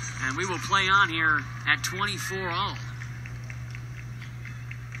 And we will play on here at 24 all.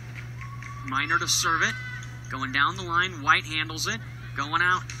 Minor to serve it, going down the line. White handles it, going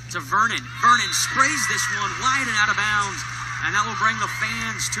out to Vernon. Vernon sprays this one wide and out of bounds, and that will bring the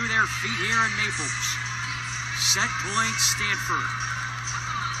fans to their feet here in Naples. Set point, Stanford.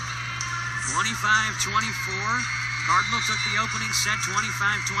 25-24. Cardinal took the opening set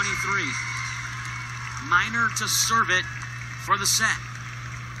 25-23. Minor to serve it for the set.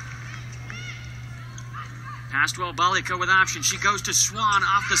 Past well, Balico with option. She goes to Swan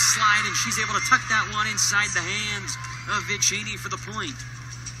off the slide, and she's able to tuck that one inside the hands of Vicini for the point.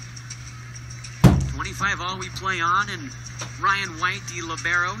 25 all we play on, and Ryan White, the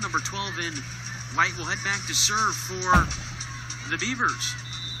libero, number 12 in White, will head back to serve for the Beavers.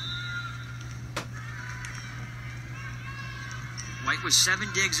 White with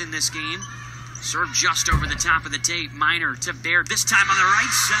 7 digs in this game. Served just over the top of the tape. Minor to Baird, this time on the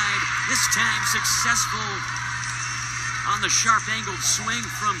right side. This time successful on the sharp-angled swing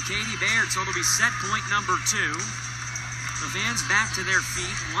from Katie Baird. So it'll be set point number 2. The fans back to their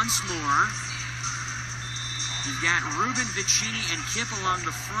feet once more. You've got Ruben, Vicini, and Kip along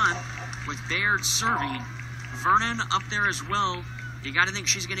the front with Baird serving. Vernon up there as well. You got to think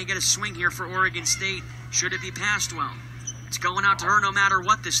she's going to get a swing here for Oregon State. Should it be passed well? It's going out to her no matter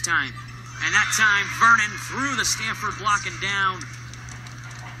what this time. And that time, Vernon through the Stanford block and down.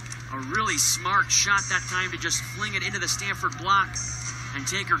 A really smart shot that time to just fling it into the Stanford block and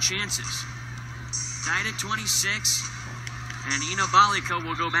take her chances. Tied at 26, and Ina Balico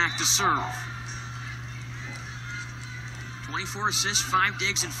will go back to serve. 24 assists, 5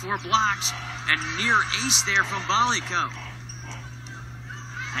 digs, and 4 blocks. And near ace there from Balico.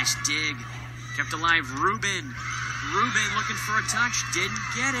 Nice dig. Kept alive Ruben. Ruben looking for a touch. Didn't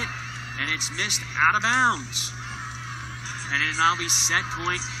get it. And it's missed out of bounds. And it'll now be set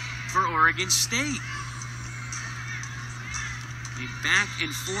point for Oregon State. A back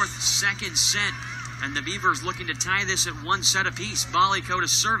and forth second set. And the Beavers looking to tie this at 1 set apiece. Balico to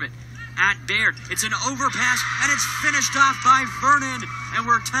serve it. At Baird. It's an overpass, and it's finished off by Vernon, and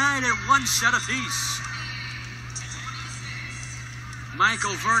we're tied at 1 set apiece.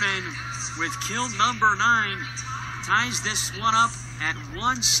 Michael Vernon with kill number 9 ties this one up at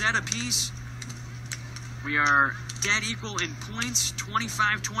 1 set apiece. We are dead equal in points,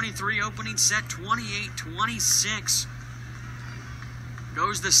 25-23 opening set, 28-26.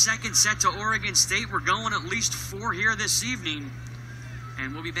 Goes the second set to Oregon State. We're going at least 4 here this evening.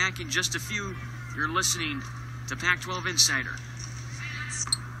 And we'll be back in just a few. You're listening to Pac-12 Insider.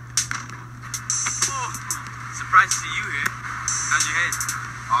 Oh, surprised to see you here. How's your head?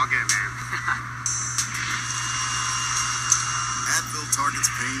 All good, man. Advil targets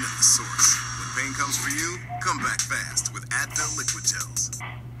pain at the source. When pain comes for you, come back fast with Advil Liquid Gels.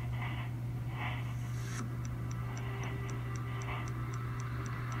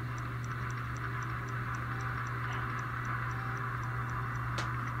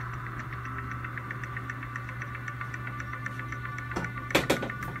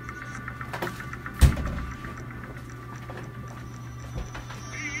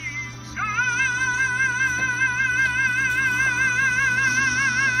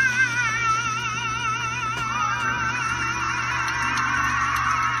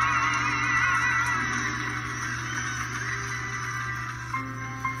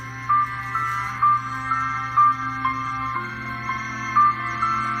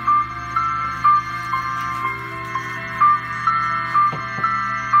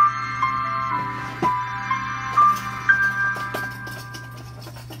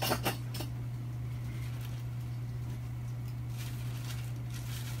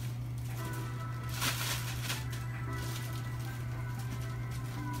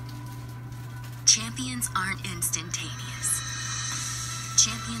 Champions aren't instantaneous.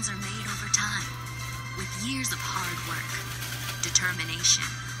 Champions are made over time, with years of hard work, determination,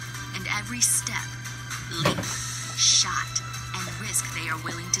 and every step, leap, shot, and risk they are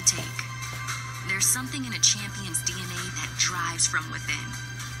willing to take. There's something in a champion's DNA that drives from within,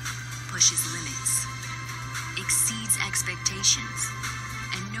 pushes limits, exceeds expectations,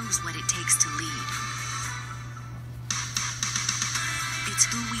 and knows what it takes to lead. It's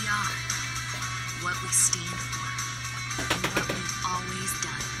who we are, what we stand for, and what we've always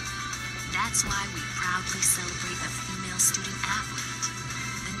done. That's why we proudly celebrate the female student athlete,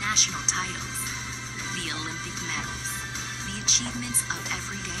 the national titles, the Olympic medals, the achievements of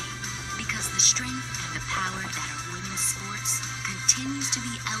every day, because the strength and the power that are women's sports continues to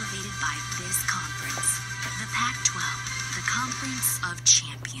be elevated by this conference, the Pac-12, the Conference of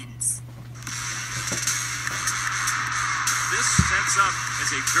Champions. This sets up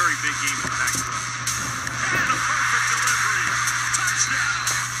as a very big game for Pac-12. And a perfect delivery. Touchdown.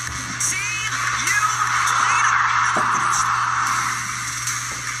 See you later.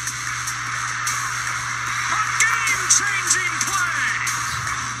 A game-changing play.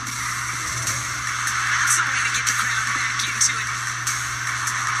 That's the way to get the crowd back into it.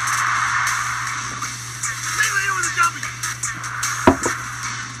 Maybe it was a W.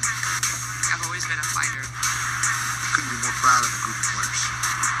 I've always been a fighter. Couldn't be more proud of a group of players.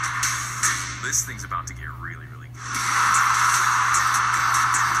 This thing's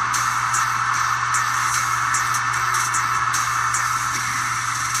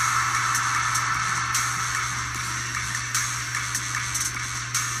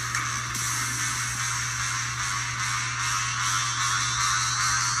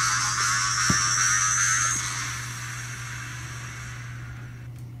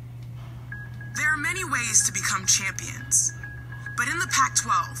ways to become champions. But in the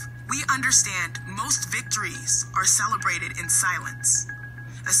Pac-12, we understand most victories are celebrated in silence.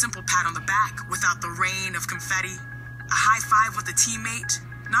 A simple pat on the back without the rain of confetti. A high five with a teammate,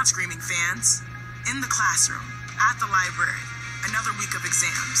 not screaming fans. In the classroom, at the library, another week of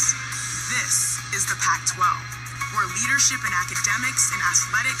exams. This is the Pac-12, where leadership in academics and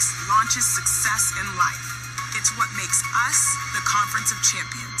athletics launches success in life. It's what makes us the Conference of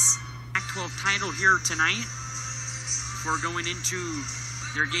Champions. Pac-12 title here tonight. Before going into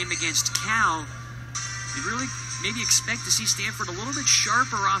their game against Cal, you really maybe expect to see Stanford a little bit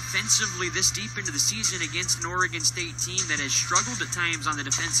sharper offensively this deep into the season against an Oregon State team that has struggled at times on the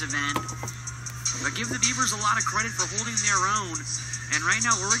defensive end. But give the Beavers a lot of credit for holding their own. And right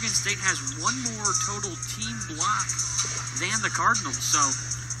now, Oregon State has one more total team block than the Cardinals. So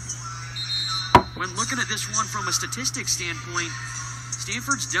when looking at this one from a statistics standpoint,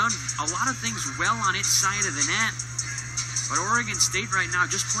 Stanford's done a lot of things well on its side of the net. But Oregon State right now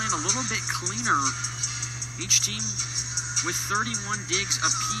just playing a little bit cleaner. Each team with 31 digs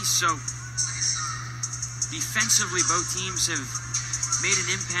apiece. So defensively, both teams have made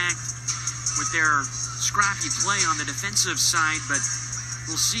an impact with their scrappy play on the defensive side. But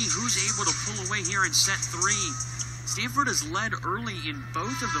we'll see who's able to pull away here in set 3. Stanford has led early in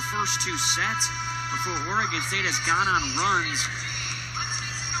both of the first 2 sets before Oregon State has gone on runs.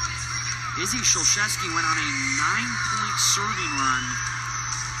 Izzy Shulshevsky went on a 9-point serving run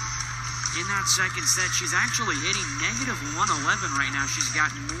in that second set. She's actually hitting -111 right now. She's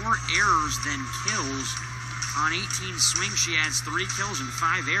got more errors than kills. On 18 swings, she has 3 kills and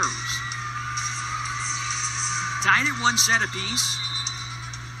 5 errors. Tied at 1 set apiece.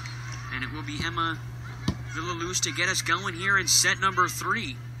 And it will be Emma Villaluz to get us going here in set number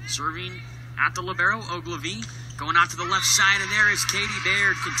 3. Serving at the libero, Ogilvy. Going out to the left side, and there is Katie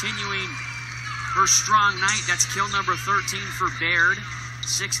Baird continuing her strong night. That's kill number 13 for Baird.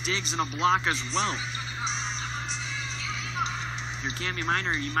 6 digs and a block as well. If you're Cami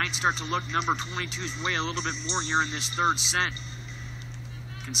Minor, you might start to look number 22's way a little bit more here in this third set,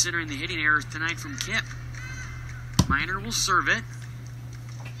 considering the hitting errors tonight from Kip. Minor will serve it.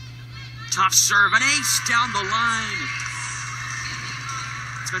 Tough serve, an ace down the line.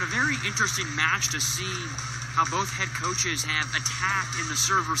 It's been a very interesting match to see how both head coaches have attacked in the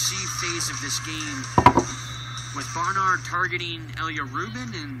serve-receive phase of this game, with Barnard targeting Elia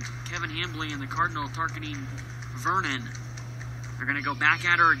Rubin and Kevin Hambley and the Cardinal targeting Vernon. They're going to go back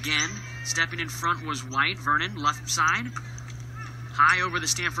at her again. Stepping in front was White. Vernon, left side. High over the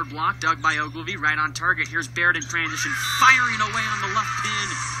Stanford block, dug by Ogilvy, right on target. Here's Baird in transition, firing away on the left pin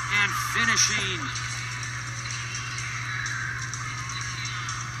and finishing.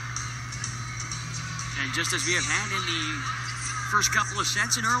 And just as we have had in the first couple of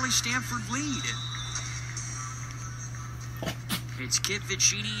sets, an early Stanford lead. It's Kip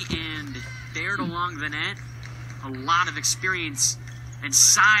Vicini and Baird along the net. A lot of experience and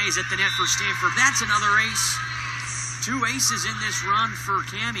size at the net for Stanford. That's another ace. 2 aces in this run for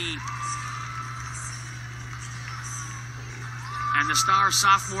Cami. And the star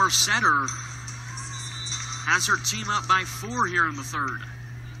sophomore setter has her team up by 4 here in the third.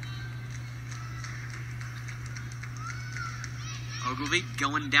 Ogilvy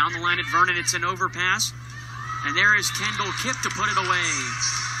going down the line at Vernon. It's an overpass. And there is Kendall Kip to put it away.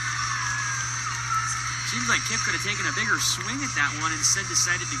 Seems like Kip could have taken a bigger swing at that one, instead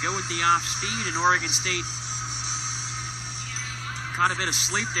decided to go with the off speed, and Oregon State caught a bit of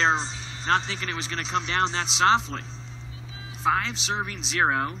sleep there, not thinking it was going to come down that softly. 5 serving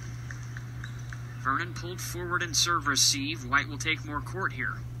 0. Vernon pulled forward and serve receive. White will take more court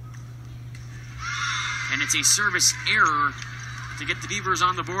here. And it's a service error to get the Beavers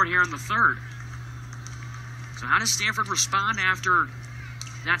on the board here in the third. So how does Stanford respond after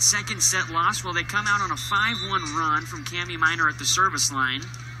that second set loss? Well, they come out on a 5-1 run from Cami Minor at the service line.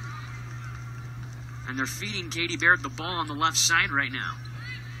 And they're feeding Katie Baird the ball on the left side right now.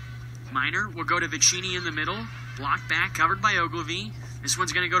 Minor will go to Vicini in the middle. Blocked back, covered by Ogilvy. This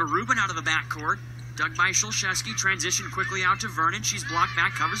one's going to go to Rubin out of the backcourt. Dug by Shulshevsky. Transition quickly out to Vernon. She's blocked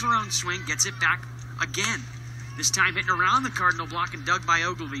back, covers her own swing, gets it back again. This time hitting around the Cardinal block and dug by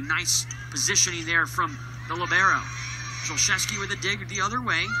Ogilvy. Nice positioning there from the libero. Shulshevsky with a dig the other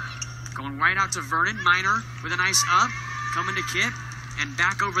way. Going right out to Vernon. Minor with a nice up. Coming to Kip. And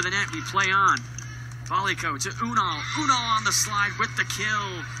back over the net we play on. Valico to Unal. Unal on the slide with the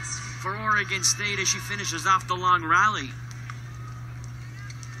kill for Oregon State as she finishes off the long rally.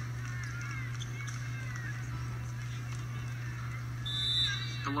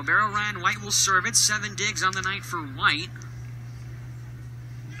 The libero Ryan White will serve it. 7 digs on the night for White.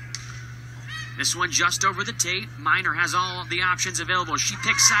 This one just over the tape. Minor has all the options available. She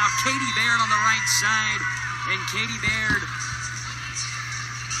picks out Katie Baird on the right side. And Katie Baird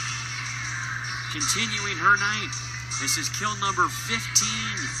continuing her night. This is kill number 15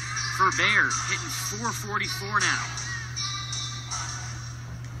 for Baird, hitting .444 now.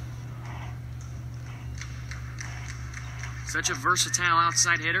 Such a versatile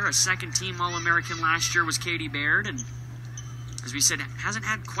outside hitter. A second-team All-American last year was Katie Baird, and as we said, hasn't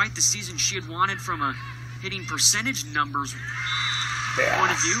had quite the season she had wanted from a hitting percentage numbers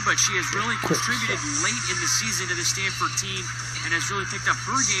point of view, but she has really contributed late in the season to the Stanford team and has really picked up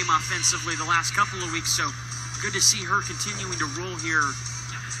her game offensively the last couple of weeks, so good to see her continuing to roll here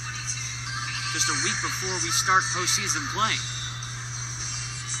just a week before we start postseason play.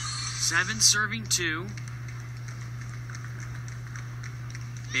 7 serving 2.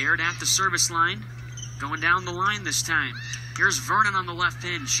 Baird at the service line, going down the line this time. Here's Vernon on the left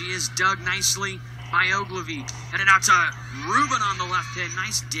pin. She is dug nicely by Ogilvie. Headed out to Rubin on the left pin.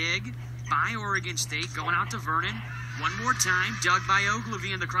 Nice dig by Oregon State. Going out to Vernon. One more time. Dug by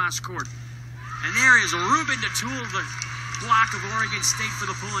Ogilvie in the cross court. And there is Rubin to tool the block of Oregon State for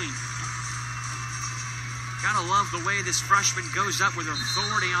the point. Gotta love the way this freshman goes up with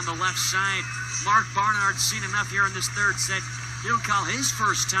authority on the left side. Mark Barnard, seen enough here in this third, said he'll call his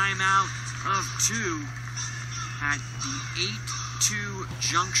first timeout of 2 at the 8-2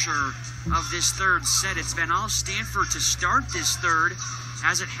 juncture of this third set. It's been all Stanford to start this third,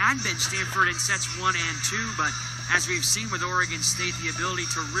 as it had been Stanford in sets 1 and 2, but as we've seen with Oregon State, the ability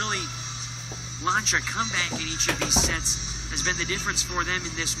to really launch a comeback in each of these sets has been the difference for them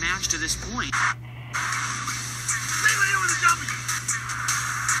in this match to this point. I've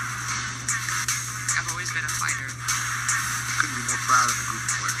always been a fighter. Couldn't be more proud of the group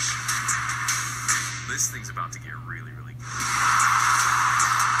of players. This thing's about to get really, really good.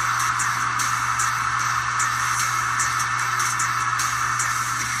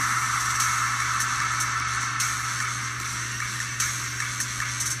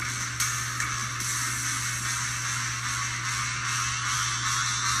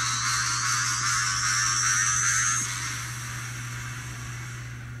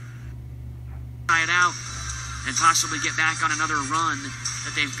 Try it out and possibly get back on another run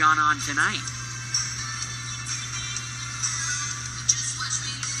that they've gone on tonight.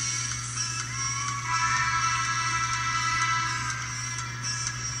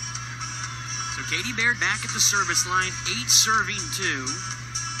 Katie Baird back at the service line, 8 serving 2.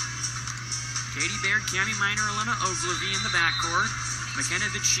 Katie Baird, Cami Minor, Elena Ogilvie in the backcourt. McKenna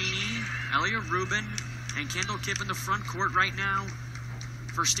Vicini, Elia Rubin, and Kendall Kipp in the front court right now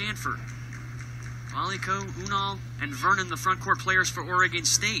for Stanford. Waliko, Unal, and Vernon, the front court players for Oregon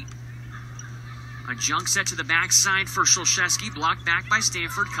State. A junk set to the backside for Szulczewski, blocked back by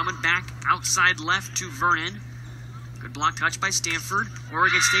Stanford, coming back outside left to Vernon. Good block touch by Stanford.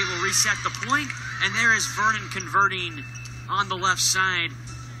 Oregon State will reset the point, and there is Vernon converting on the left side,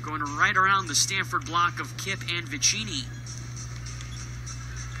 going right around the Stanford block of Kipp and Vicini.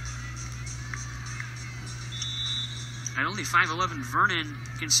 At only 5'11", Vernon,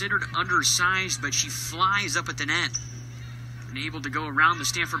 considered undersized, but she flies up at the net and able to go around the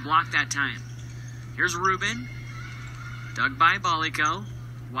Stanford block that time. Here's Rubin, dug by Waliko.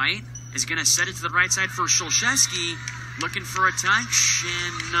 White is going to set it to the right side for Szulczewski, looking for a touch,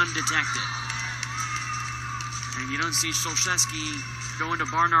 and none detected. And you don't see Szulczewski going to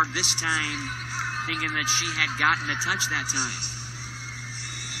Barnard this time, thinking that she had gotten a touch that time.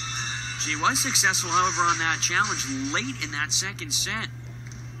 She was successful, however, on that challenge late in that second set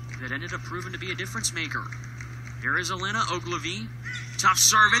that ended up proving to be a difference maker. Here is Elena Ogilvie. Tough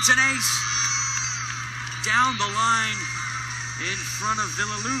serve, it's an ace! Down the line in front of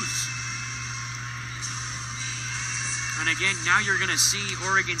Villaluz. And again, now you're going to see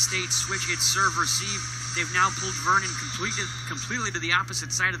Oregon State switch its serve-receive. They've now pulled Vernon completely to the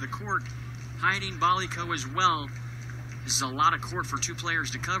opposite side of the court, hiding Waliko as well. This is a lot of court for 2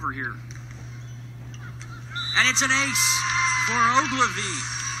 players to cover here. And it's an ace for Ogilvie.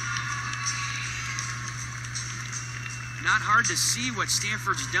 Not hard to see what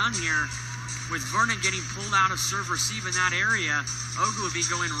Stanford's done here with Vernon getting pulled out of serve-receive in that area. Ogilvie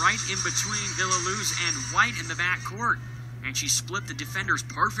going right in between Villaluz and White in the back court. And she split the defenders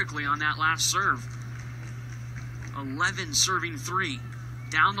perfectly on that last serve. 11 serving 3.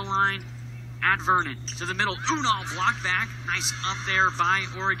 Down the line at Vernon. To the middle. Unal blocked back. Nice up there by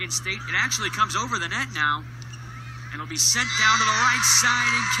Oregon State. It actually comes over the net now. And it'll be sent down to the right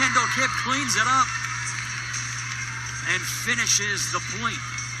side. And Kendall Kipp cleans it up. And finishes the point.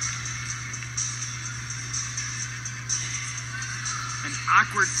 An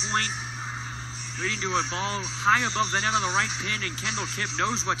awkward point leading to a ball high above the net on the right pin, and Kendall Kipp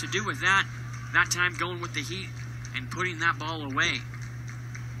knows what to do with that. That time going with the heat and putting that ball away.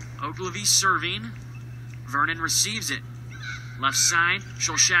 Ogilvy serving. Vernon receives it. Left side,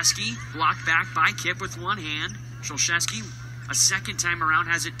 Szulczewski, blocked back by Kipp with one hand. Szulczewski, a second time around,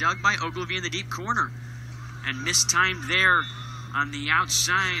 has it dug by Ogilvy in the deep corner. And mistimed there on the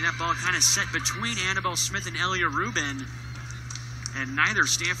outside. That ball kind of set between Annabelle Smith and Elia Rubin. And neither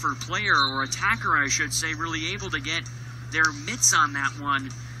Stanford player, or attacker I should say, really able to get their mitts on that one.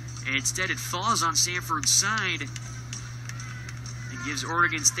 Instead, it falls on Stanford's side and gives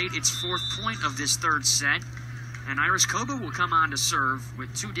Oregon State its 4th point of this third set. And Iris Koba will come on to serve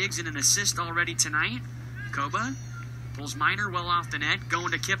with 2 digs and an assist already tonight. Koba pulls Minor well off the net,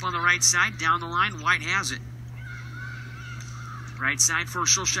 going to Kipp on the right side, down the line. White has it. Right side for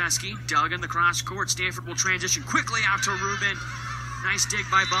Szulczewski, dug in the cross court. Stanford will transition quickly out to Rubin. Nice dig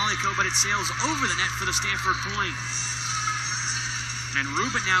by Balico, but it sails over the net for the Stanford point. And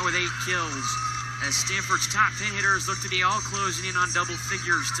Rubin now with 8 kills, as Stanford's top pin hitters look to be all closing in on double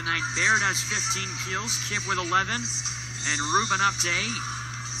figures tonight. Baird has 15 kills, Kipp with 11, and Rubin up to 8.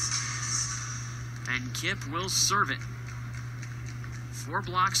 And Kipp will serve it. 4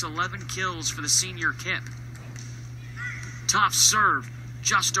 blocks, 11 kills for the senior Kipp. Top serve,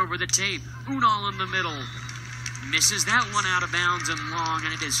 just over the tape. Unal in the middle. Misses that one out of bounds and long,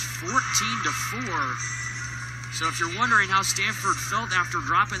 and it is 14-4. So if you're wondering how Stanford felt after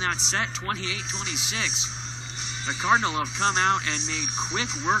dropping that set, 28-26, the Cardinal have come out and made quick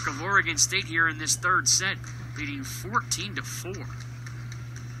work of Oregon State here in this third set, leading 14-4.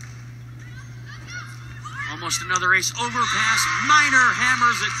 Almost another ace overpass. Minor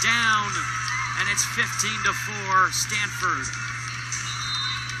hammers it down, and it's 15-4 Stanford.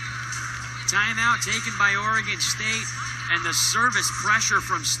 Timeout taken by Oregon State, and the service pressure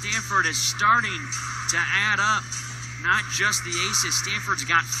from Stanford is starting to add up. Not just the aces, Stanford's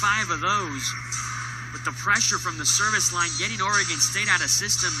got 5 of those. But the pressure from the service line getting Oregon State out of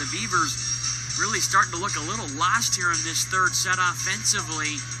system. The Beavers really starting to look a little lost here in this third set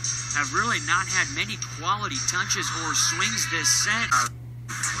offensively. Have really not had many quality touches or swings this set.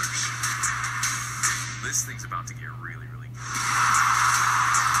 This thing's about to get really, really good.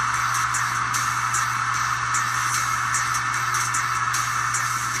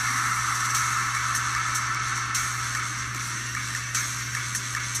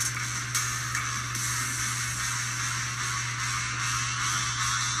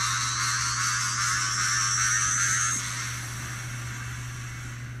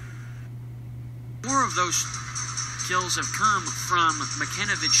 More of those kills have come from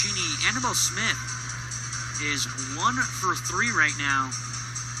McKenna Vicini. Annabelle Smith is 1 for 3 right now.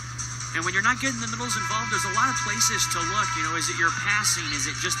 And when you're not getting the middles involved, there's a lot of places to look. You know, is it your passing? Is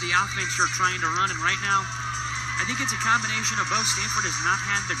it just the offense you're trying to run? And right now, I think it's a combination of both. Stanford has not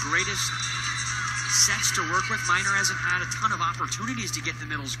had the greatest sets to work with. Minor hasn't had a ton of opportunities to get the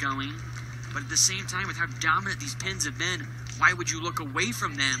middles going. But at the same time, with how dominant these pins have been, why would you look away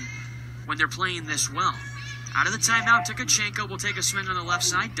from them when they're playing this well? Out of the timeout, Tkachenko will take a swing on the left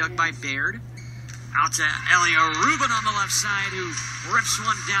side, dug by Baird. Out to Elia Rubin on the left side, who rips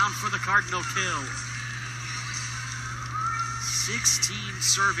one down for the Cardinal kill. 16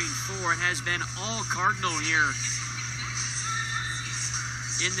 serving 4. It has been all Cardinal here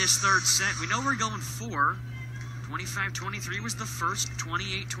in this third set. We know we're going 4. 25-23 was the first.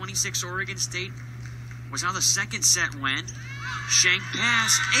 28-26 Oregon State was how the second set went. Shank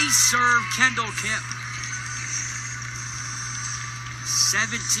pass, ace serve, Kendall Kipp.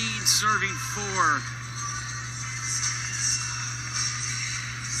 17 serving 4.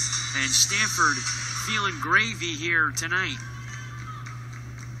 And Stanford feeling gravy here tonight.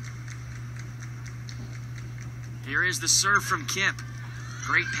 Here is the serve from Kipp.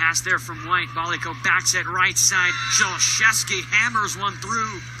 Great pass there from White. Balico backs it right side. Szulczewski hammers one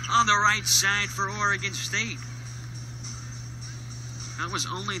through on the right side for Oregon State. That was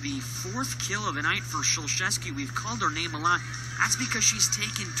only the 4th kill of the night for Szulczewski. We've called her name a lot. That's because she's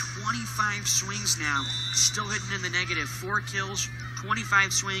taken 25 swings now, still hitting in the negative. 4 kills,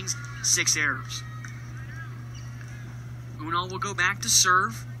 25 swings, 6 errors. Unal will go back to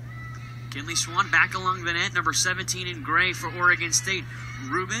serve. Kinley Swan back along the net, number 17 in gray for Oregon State.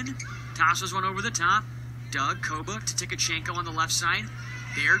 Rubin tosses one over the top. Doug Koba to Tkachenko on the left side.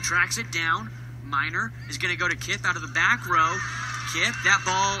 Baird tracks it down. Minor is going to go to Kipp out of the back row. Kipp, that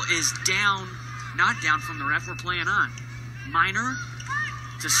ball is down, not down from the ref, we're playing on. Minor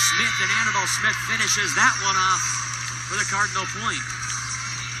to Smith, and Annabelle Smith finishes that one off for the Cardinal point.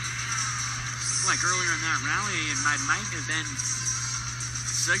 Like earlier in that rally, it might have been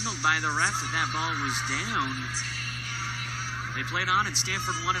signaled by the ref that that ball was down. They played on, and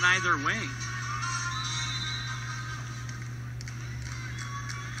Stanford won it either way.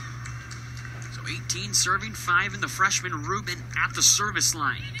 So 18 serving, 5 in the freshman Rubin at the service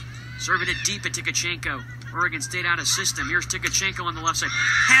line. Serving it deep at Tkachenko. Oregon State out of system. Here's Tkachenko on the left side,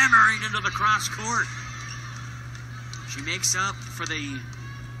 hammering into the cross court. She makes up for the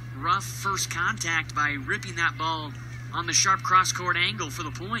rough first contact by ripping that ball on the sharp cross-court angle for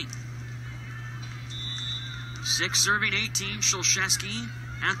the point. 6 serving, 18. Szulczewski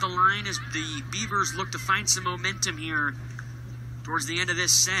at the line as the Beavers look to find some momentum here towards the end of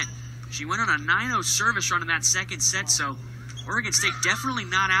this set. She went on a 9-0 service run in that second set, so Oregon State definitely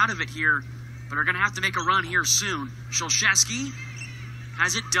not out of it here, but are going to have to make a run here soon. Szulczewski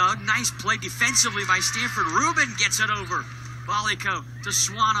has it dug. Nice play defensively by Stanford. Rubin gets it over. Balico to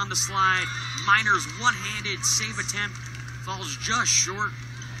Swan on the slide. Minor's one-handed save attempt falls just short,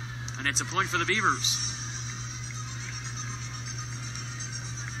 and it's a point for the Beavers.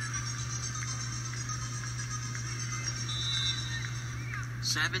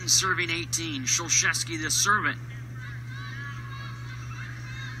 Seven serving 18. Szulczewski to serve it.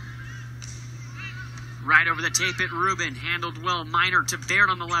 Right over the tape at Rubin. Handled well. Minor to Baird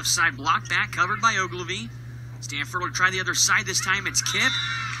on the left side. Blocked back. Covered by Ogilvy. Stanford will try the other side this time. It's Kip.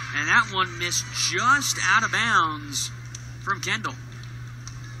 And that one missed just out of bounds from Kendall.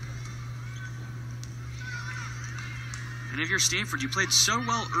 And if you're Stanford, you played so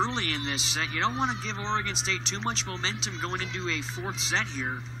well early in this set, you don't want to give Oregon State too much momentum going into a fourth set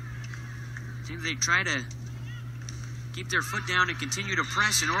here. I think they try to keep their foot down and continue to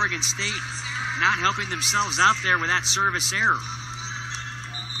press, and Oregon State not helping themselves out there with that service error.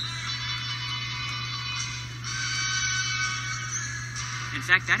 In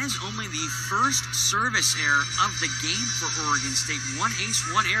fact, that is only the first service error of the game for Oregon State. 1 ace,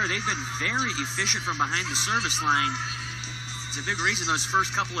 1 error. They've been very efficient from behind the service line. It's a big reason those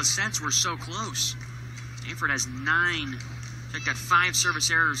first couple of sets were so close. Stanford has 9. They've got 5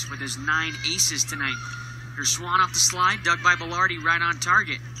 service errors with his 9 aces tonight. Here's Swan off the slide, dug by Belardi right on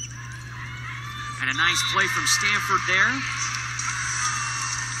target. And a nice play from Stanford there.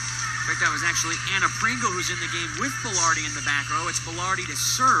 I think that was actually Anna Pringle who's in the game with Belardi in the back row. It's Belardi to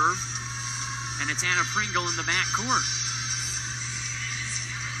serve, and it's Anna Pringle in the back court.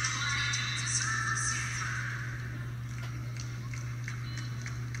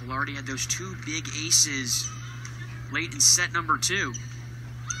 Belardi had those 2 big aces late in set number 2.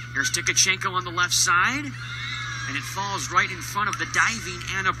 Here's Tkachenko on the left side, and it falls right in front of the diving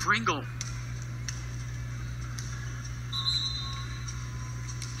Anna Pringle.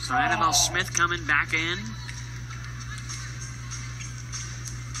 So Annabelle Smith coming back in.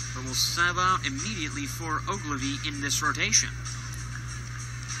 But will sub out immediately for Ogilvy in this rotation.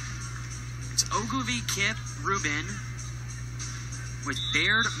 It's Ogilvy, Kip, Rubin, with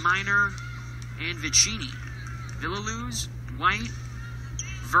Baird, Minor, and Vicini. Villaluz, White,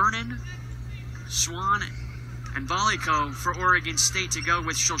 Vernon, Swan, and Balico for Oregon State to go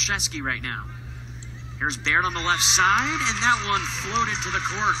with Szulczewski right now. Here's Baird on the left side, and that one floated to the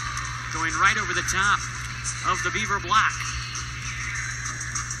court, going right over the top of the Beaver block.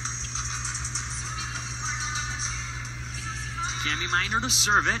 Cami Minor to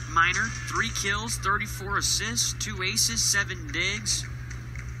serve it. Minor, 3 kills, 34 assists, 2 aces, 7 digs.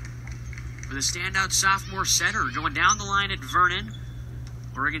 With a standout sophomore setter going down the line at Vernon.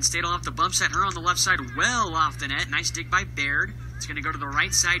 Oregon State will have to bump set her on the left side well off the net. Nice dig by Baird. It's going to go to the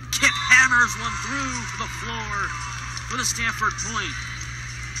right side. Kip hammers one through to the floor for the Stanford point.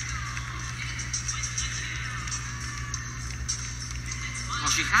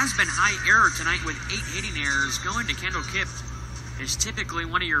 Well, she has been high error tonight with 8 hitting errors. Going to Kendall Kip is typically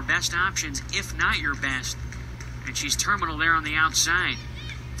one of your best options, if not your best. And she's terminal there on the outside.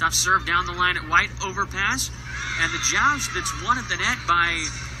 Tough serve down the line at White, overpass. And the joust that's won at the net by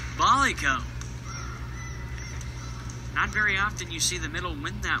Balico. Not very often you see the middle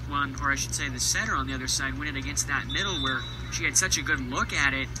win that one, or I should say the setter on the other side win it against that middle where she had such a good look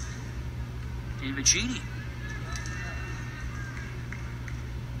at it in Vicini.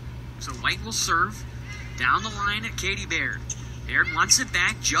 So White will serve down the line at Katie Baird. Baird wants it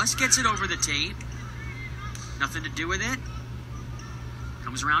back, just gets it over the tape. Nothing to do with it.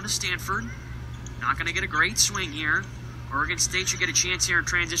 Comes around to Stanford. Not going to get a great swing here. Oregon State should get a chance here in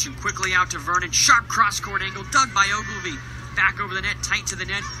transition. Quickly out to Vernon. Sharp cross-court angle. Dug by Ogilvy. Back over the net. Tight to the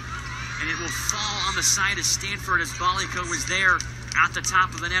net. And it will fall on the side of Stanford as Balico was there at the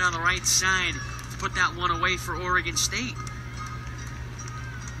top of the net on the right side to put that one away for Oregon State.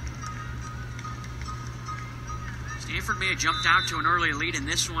 Stanford may have jumped out to an early lead in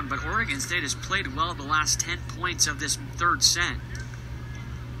this one, but Oregon State has played well the last 10 points of this third set.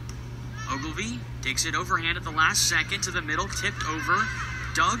 Ogilvy takes it overhand at the last second to the middle, tipped over,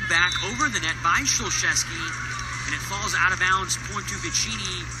 dug back over the net by Szulczewski, and it falls out of bounds, point to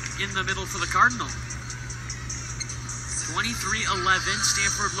Vicini in the middle for the Cardinal. 23-11,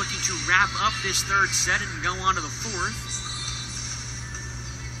 Stanford looking to wrap up this third set and go on to the fourth.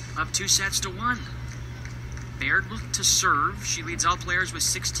 Up 2-1. Baird looked to serve. She leads all players with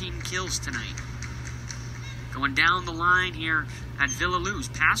 16 kills tonight. Going down the line here at Villaluz.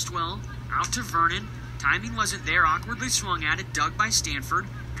 Passed well, out to Vernon. Timing wasn't there, awkwardly swung at it, dug by Stanford.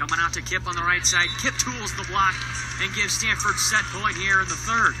 Coming out to Kip on the right side. Kip tools the block and gives Stanford set point here in the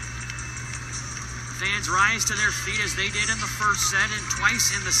third. Fans rise to their feet as they did in the first set and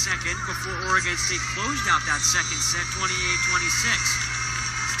twice in the second before Oregon State closed out that second set 28-26.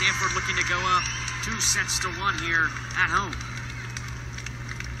 Stanford looking to go up 2-1 here at home.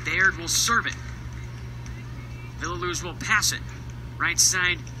 Baird will serve it. Villaluz will pass it. Right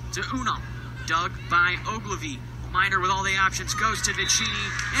side to Unal. Dug by Ogilvy. Miner with all the options goes to Vicini,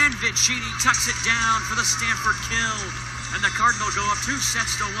 and Vicini tucks it down for the Stanford kill. And the Cardinal go up 2-1.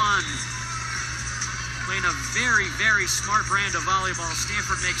 Playing a very, very smart brand of volleyball.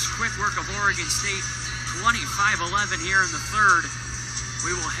 Stanford makes quick work of Oregon State. 25-11 here in the third.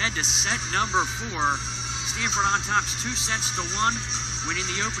 We will head to set number 4. Stanford on top's 2-1, winning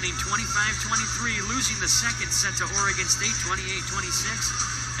the opening 25-23, losing the second set to Oregon State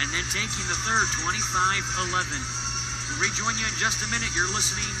 28-26, and then taking the third 25-11. We'll rejoin you in just a minute. You're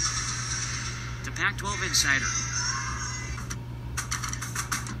listening to Pac-12 Insider.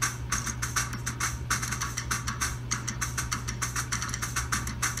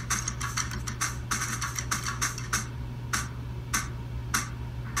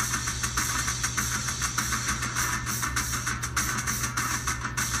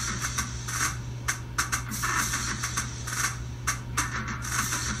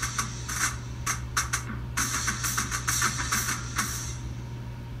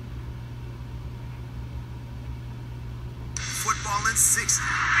 Football in 60.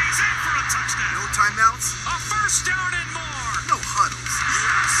 He's in for a touchdown. No timeouts. A first down and more. No huddles.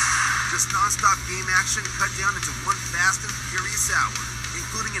 Yes. Just nonstop game action cut down into one fast and furious hour,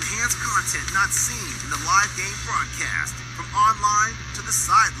 including enhanced content not seen in the live game broadcast. From online to the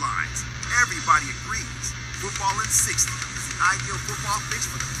sidelines, everybody agrees. Football in 60 is the ideal football fix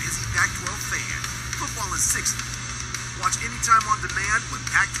for the busy Pac-12 fan. Football in 60. Watch anytime on demand with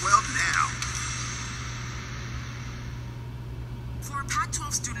Pac-12 now. For a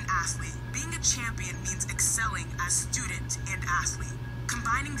Pac-12 student athlete, being a champion means excelling as student and athlete,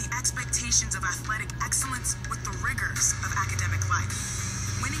 combining the expectations of athletic excellence with the rigors of academic life,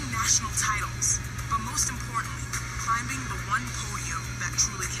 winning national titles, but most importantly, climbing the one podium that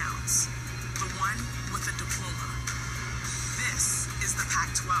truly counts, the one with a diploma. This is the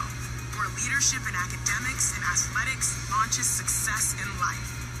Pac-12, where leadership in academics and athletics launches success in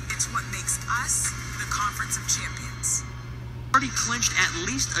life. It's what makes us the Conference of Champions. Already clinched at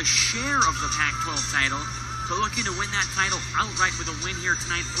least a share of the Pac-12 title, but looking to win that title outright with a win here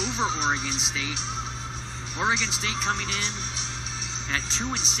tonight over Oregon State. Oregon State coming in at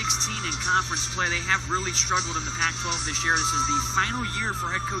 2-16 in conference play. They have really struggled in the Pac-12 this year. This is the final year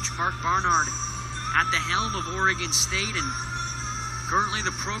for head coach Mark Barnard at the helm of Oregon State, and currently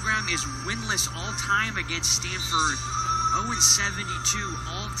the program is winless all-time against Stanford, 0-72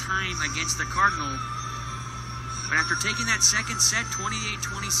 all-time against the Cardinal. But after taking that second set,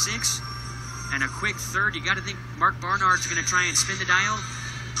 28-26, and a quick third, you got to think Mark Barnard's going to try and spin the dial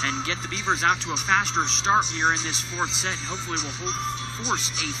and get the Beavers out to a faster start here in this fourth set, and hopefully will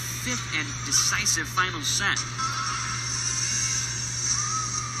force a fifth and decisive final set.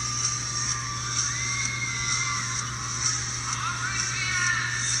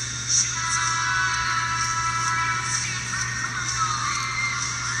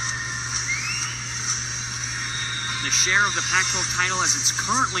 The share of the Pac-12 title as it's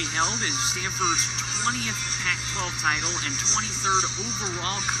currently held is Stanford's 20th Pac-12 title and 23rd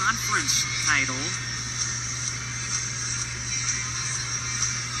overall conference title.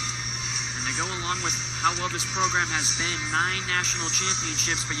 And they go along with how well this program has been, 9 national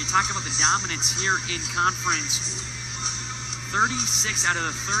championships, but you talk about the dominance here in conference. 36 out of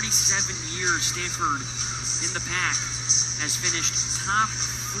the 37 years Stanford in the Pac has finished top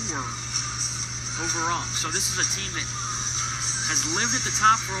 4 overall. So this is a team that has lived at the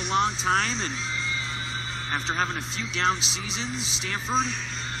top for a long time, and after having a few down seasons, Stanford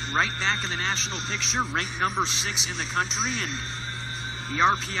right back in the national picture, ranked number 6 in the country, and the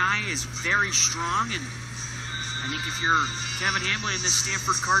RPI is very strong, and I think if you're Kevin Hamblin and this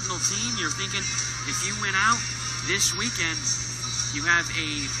Stanford Cardinal team, you're thinking if you win out this weekend, you have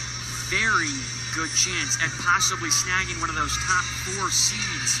a very good chance at possibly snagging one of those top 4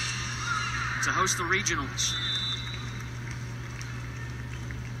 seeds to host the regionals.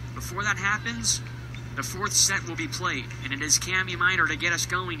 Before that happens, the 4th set will be played, and it is Cammy Minor to get us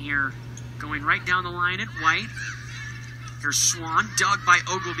going here, going right down the line at white. Here's Swan, dug by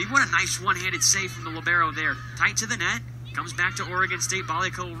Ogilvy. What a nice one-handed save from the libero there. Tight to the net, comes back to Oregon State.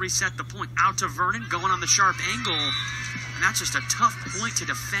 Balico will reset the point. Out to Vernon, going on the sharp angle, and that's just a tough point to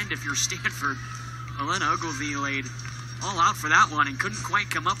defend if you're Stanford. Elena Ogilvy laid all out for that one and couldn't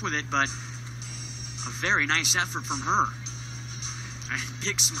quite come up with it, but a very nice effort from her.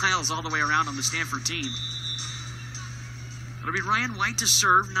 Big smiles all the way around on the Stanford team. It'll be Ryan White to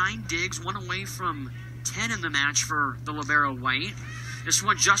serve. 9 digs, 1 away from 10 in the match for the libero White. This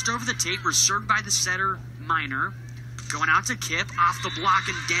one just over the tape, served by the setter Minor. Going out to Kipp, off the block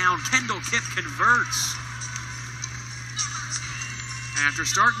and down. Kendall Kipp converts. And after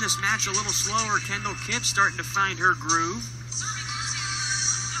starting this match a little slower, Kendall Kipp starting to find her groove.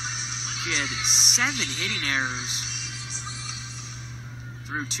 She had 7 hitting errors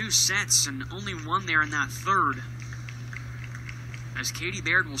through 2 sets and only 1 there in that 3rd. As Katie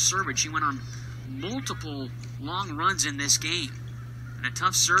Baird will serve it, she went on multiple long runs in this game. And a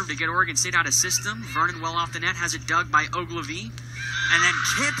tough serve to get Oregon State out of system. Vernon well off the net, has it dug by Ogilvy. And then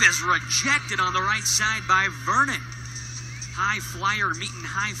Kipp is rejected on the right side by Vernon. High flyer meeting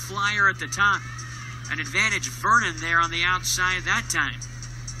high flyer at the top. An advantage Vernon there on the outside that time.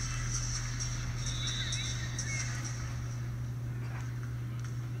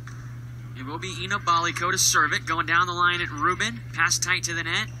 It will be Ina Balico to serve it. Going down the line at Rubin. Pass tight to the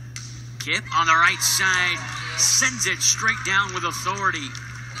net. Kipp on the right side. Sends it straight down with authority.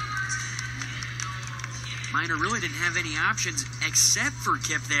 Minor really didn't have any options except for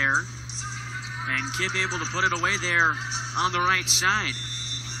Kipp there. And Kipp able to put it away there on the right side.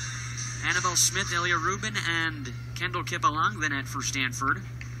 Annabelle Smith, Elia Rubin, and Kendall Kipp along the net for Stanford.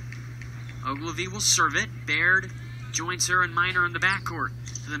 Ogilvy will serve it. Baird joins her and Minor in the backcourt.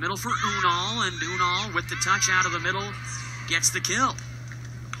 To the middle for Unal, and Unal with the touch out of the middle gets the kill.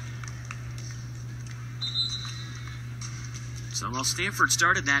 So while Stanford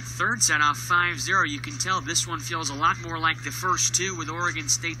started that 3rd set off 5-0, you can tell this one feels a lot more like the first 2 with Oregon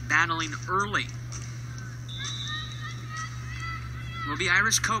State battling early. Will be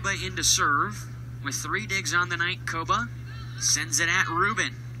Iris Koba in to serve. With 3 digs on the night, Koba sends it at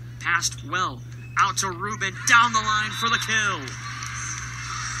Rubin. Passed well. Out to Rubin, down the line for the kill.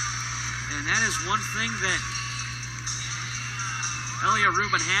 And that is one thing that Elia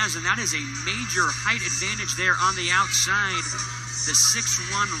Rubin has, and that is a major height advantage there on the outside. The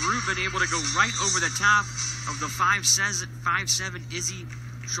 6'1" Rubin able to go right over the top of the 5'7" Izzy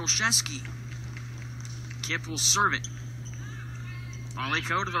Shulshevsky. Kipp will serve it.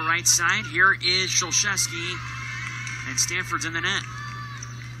 Balico to the right side. Here is Shulshevsky, and Stanford's in the net.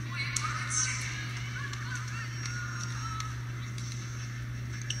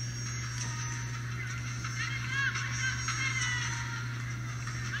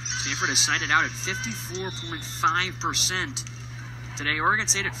 Stanford has cited out at 54.5%. Today, Oregon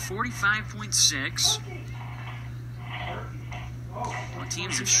State at 45.6. Well,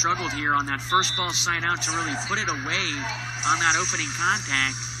 teams have struggled here on that first ball side out to really put it away on that opening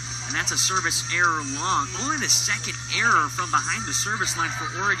contact, and that's a service error long. Only the 2nd error from behind the service line for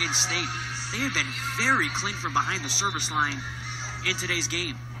Oregon State. They have been very clean from behind the service line in today's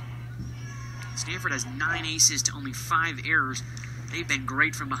game. Stanford has 9 aces to only 5 errors. They've been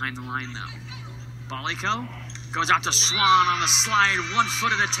great from behind the line, though. Balico goes out to Swan on the slide.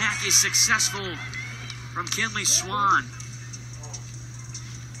 1-footed attack is successful from Kinley Swan.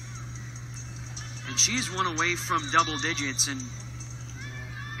 And she's 1 away from double digits. And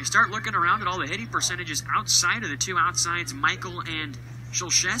you start looking around at all the hitting percentages outside of the 2 outsides, Michael and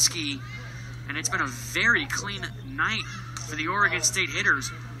Shulshevsky. And it's been a very clean night for the Oregon State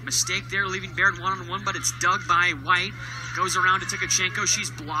hitters. Mistake there, leaving Baird 1-on-1, but it's dug by White. Goes around to Tkachenko.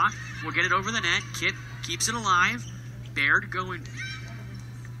 She's blocked. We'll get it over the net. Kipp keeps it alive. Baird going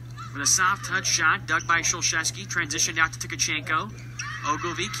with a soft touch shot. Dug by Shulshevsky. Transitioned out to Tkachenko.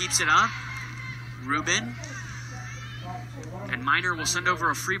 Ogilvy keeps it up. Rubin. And Minor will send over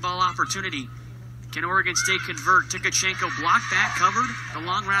a free ball opportunity. Can Oregon State convert? Tkachenko blocked back, covered. The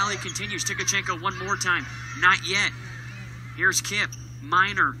long rally continues. Tkachenko one more time. Not yet. Here's Kipp.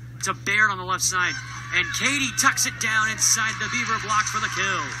 Minor to Baird on the left side. And Katie tucks it down inside the Beaver block for the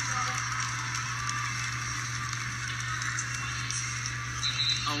kill.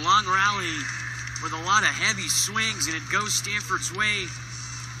 A long rally with a lot of heavy swings, and it goes Stanford's way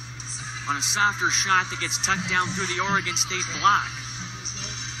on a softer shot that gets tucked down through the Oregon State block.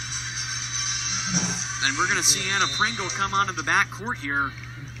 And we're going to see Anna Pringle come onto the backcourt here,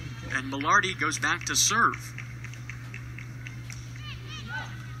 and Belardi goes back to serve.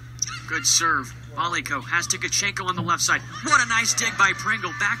 Good serve. Baliko has Tkachenko on the left side. What a nice dig by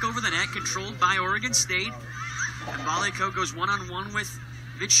Pringle. Back over the net, controlled by Oregon State. And Baliko goes one-on-one with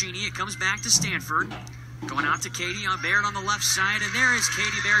Vicini. It comes back to Stanford. Going out to Katie Baird on the left side. And there is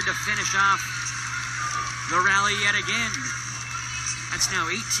Katie Baird to finish off the rally yet again. That's now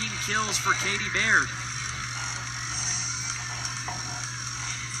 18 kills for Katie Baird.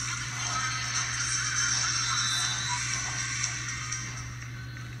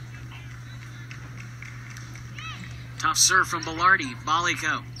 Tough serve from Belardi.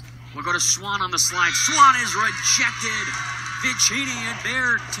 Baliko will go to Swan on the slide. Swan is rejected. Vicini and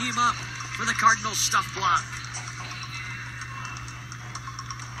Baird team up for the Cardinals stuff block.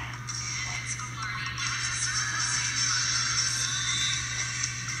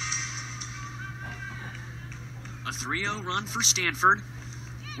 A 3-0 run for Stanford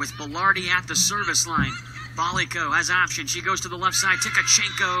with Belardi at the service line. Baliko has option. She goes to the left side.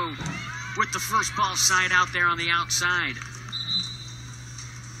 Tkachenko with the first ball side out there on the outside.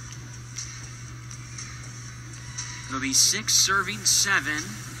 It'll be 6 serving 7.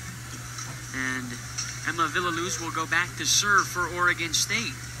 And Emma Villaluz will go back to serve for Oregon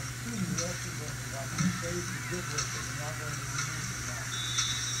State.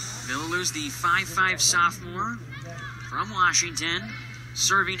 Villaluz, the 5'5 sophomore from Washington,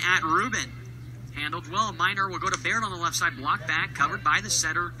 serving at Rubin. Handled well. Minor will go to Baird on the left side. Block back, covered by the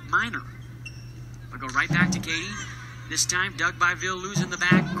setter, Minor. They'll go right back to Katie. This time dug by Villaluz in the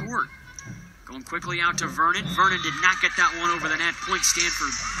back court. Going quickly out to Vernon. Vernon did not get that one over the net. Point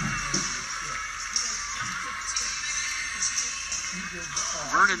Stanford.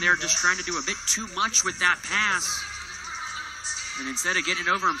 Vernon there just trying to do a bit too much with that pass. And instead of getting it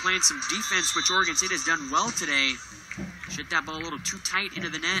over and playing some defense, which Oregon State has done well today, hit that ball a little too tight into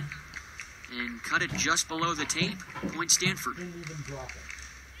the net and cut it just below the tape. Point Stanford. Didn't even drop it.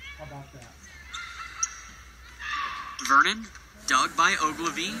 How about that? Vernon, dug by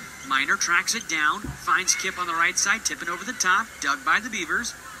Ogilvie. Minor tracks it down, finds Kip on the right side, tipping over the top, dug by the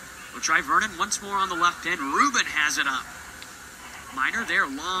Beavers. We'll try Vernon once more on the left end. Rubin has it up. Minor there,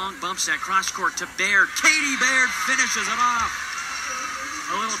 long bumps that cross court to Baird. Katie Baird finishes it off.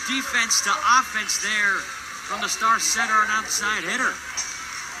 A little defense to offense there from the star setter and outside hitter.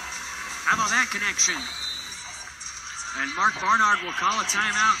 How about that connection? And Mark Barnard will call a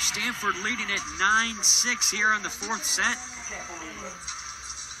timeout. Stanford leading at 9-6 here in the fourth set.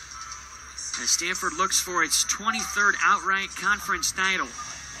 As Stanford looks for its 23rd outright conference title.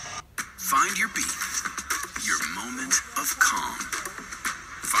 Find your beat, your moment of calm.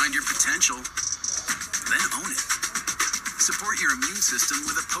 Find your potential, then own it. Support your immune system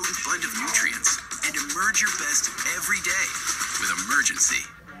with a potent blend of nutrients and emerge your best every day with Emergency.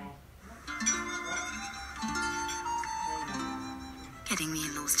 Getting the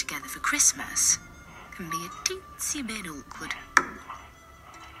in-laws together for Christmas can be a teensy bit awkward.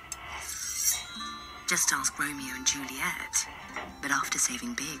 Just ask Romeo and Juliet. But after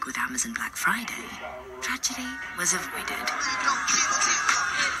saving big with Amazon Black Friday, tragedy was avoided.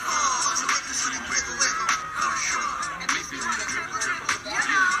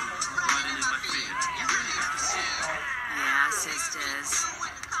 Yeah, sisters.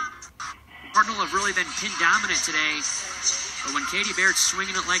 Cardinal have really been pin dominant today. But when Katie Baird's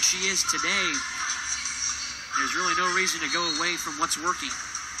swinging it like she is today, there's really no reason to go away from what's working.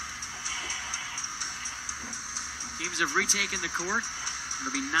 Teams have retaken the court.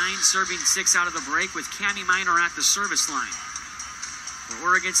 It'll be 9 serving 6 out of the break with Cami Minor at the service line. For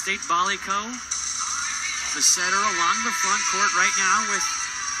Oregon State, Baliko, the setter along the front court right now with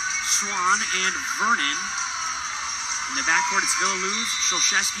Swan and Vernon. In the backcourt, it's Villaluz,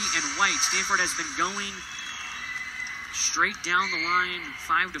 Sholszewski, and White. Stanford has been going straight down the line,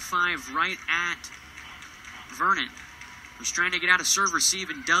 5-5, right at Vernon, who's trying to get out of serve receive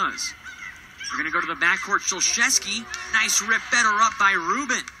and does. We're going to go to the backcourt. Sholszewski, nice rip, better up by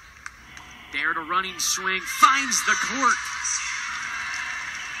Rubin. Baird a running swing, finds the court.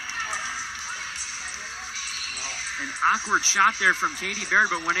 An awkward shot there from Katie Baird,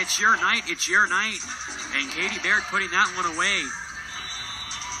 but when it's your night, it's your night. And Katie Baird putting that one away.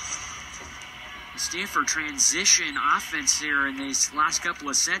 The Stanford transition offense here in these last couple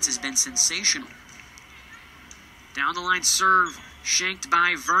of sets has been sensational. Down the line serve, shanked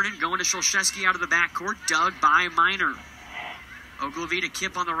by Vernon, going to Sholszewski out of the backcourt, dug by Minor. Ogilvie to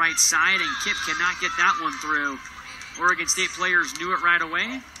Kipp on the right side, and Kipp cannot get that one through. Oregon State players knew it right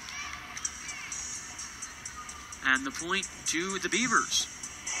away. And the point to the Beavers.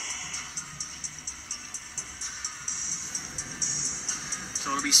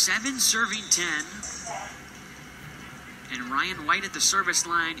 So it'll be 7 serving 10. And Ryan White at the service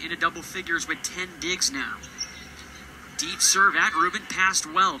line into double figures with 10 digs now. Deep serve at Rubin, passed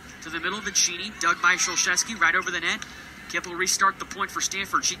well to the middle of Vicini, dug by Sholszewski right over the net. Kipp will restart the point for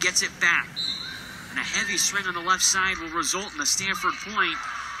Stanford. She gets it back. And a heavy swing on the left side will result in the Stanford point.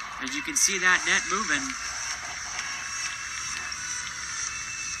 As you can see that net moving.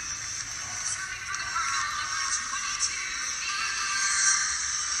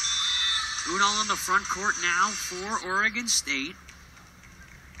 Unal in the front court now for Oregon State.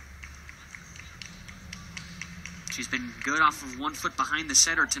 She's been good off of 1 foot behind the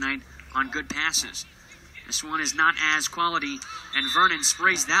setter tonight on good passes. This one is not as quality, and Vernon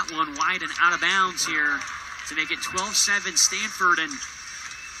sprays that one wide and out of bounds here to make it 12-7 Stanford. And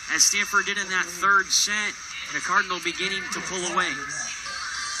as Stanford did in that third set, the Cardinal beginning to pull away.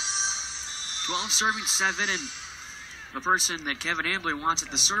 12 serving 7, and the person that Kevin Ambley wants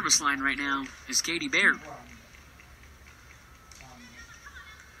at the service line right now is Katie Baird.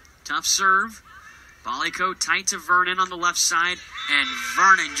 Tough serve. Balico tight to Vernon on the left side, and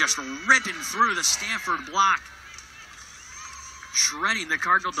Vernon just ripping through the Stanford block. Shredding the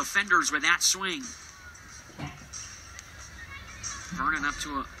Cardinal defenders with that swing. Vernon up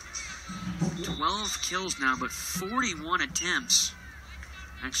to 12 kills now, but 41 attempts.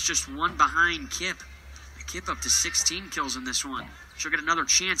 That's just one behind Kipp. Kipp up to 16 kills in this one. She'll get another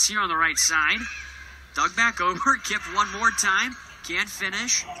chance here on the right side. Dug back over. Kipp one more time. Can't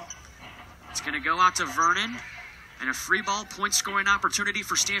finish. It's going to go out to Vernon. And a free ball point scoring opportunity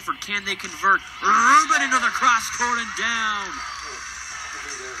for Stanford. Can they convert? Rubin into the cross court and down.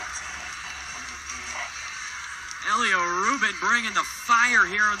 Elio Rubin bringing the fire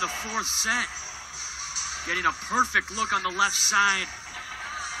here in the fourth set. Getting a perfect look on the left side.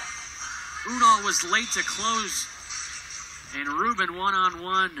 Unal was late to close. And Rubin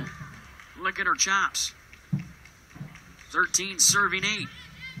one-on-one. Look at her chops. 13 serving 8.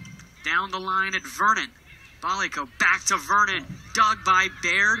 Down the line at Vernon. Balico back to Vernon. Dug by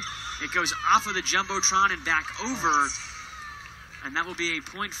Baird. It goes off of the Jumbotron and back over. And that will be a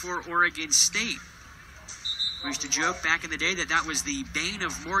point for Oregon State. We used to joke back in the day that was the bane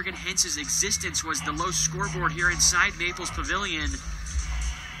of Morgan Hence's existence, was the low scoreboard here inside Maples Pavilion.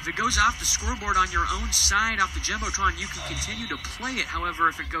 If it goes off the scoreboard on your own side, off the Jumbotron, you can continue to play it. However,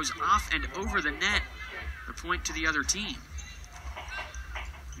 if it goes off and over the net, the point to the other team.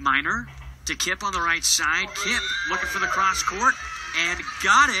 Minor to Kipp on the right side. Kipp looking for the cross court and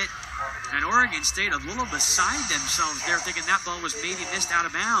got it. And Oregon State a little beside themselves there, thinking that ball was maybe missed out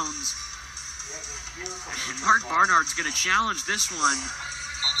of bounds. And Mark Barnard's going to challenge this one.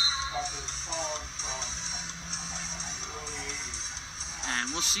 And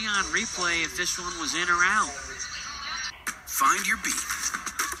we'll see on replay if this one was in or out. Find your beat,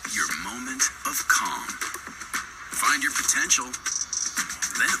 your moment of calm. Find your potential,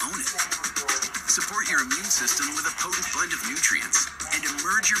 then own it. Support your immune system with a potent blend of nutrients and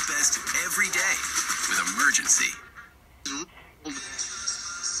emerge your best every day with Emergency.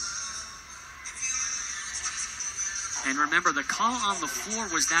 And remember, the call on the floor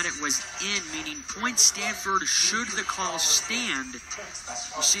was that it was in, meaning point Stanford should the call stand.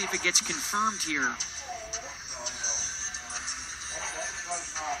 We'll see if it gets confirmed here.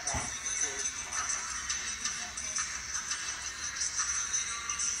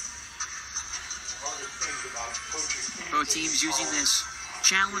 Both teams using this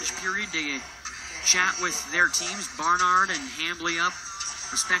challenge period to chat with their teams. Barnard and Hambley up,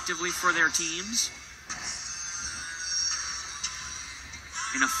 respectively, for their teams.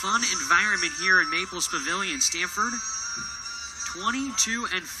 In a fun environment here in Maples Pavilion, Stanford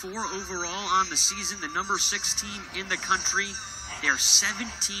 22-4 overall on the season, the number 6 team in the country. They're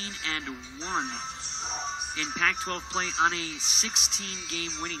 17-1 in Pac-12 play on a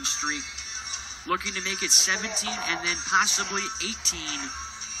 16-game winning streak. Looking to make it 17 and then possibly 18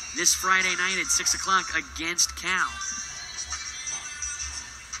 this Friday night at 6 o'clock against Cal.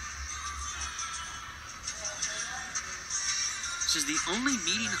 This is the only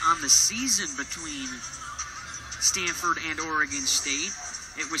meeting on the season between Stanford and Oregon State.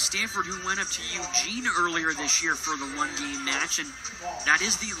 It was Stanford who went up to Eugene earlier this year for the one-game match, and that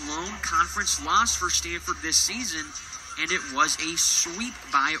is the lone conference loss for Stanford this season, and it was a sweep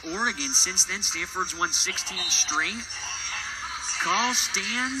by Oregon. Since then, Stanford's won 16 straight. Call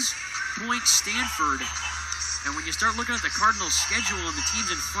stands, point Stanford. And when you start looking at the Cardinals' schedule and the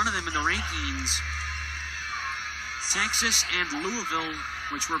teams in front of them in the rankings, Texas and Louisville,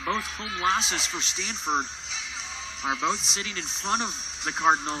 which were both home losses for Stanford, are both sitting in front of the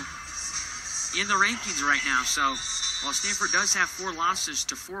Cardinal in the rankings right now. So while Stanford does have 4 losses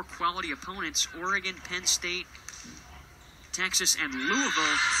to 4 quality opponents, Oregon, Penn State, Texas, and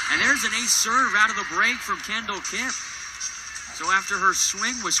Louisville. And there's an ace serve out of the break from Kendall Kipp. So after her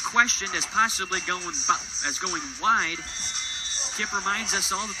swing was questioned as possibly going wide, Kipp reminds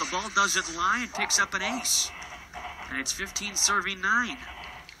us all that the ball doesn't lie and picks up an ace. And it's 15-9.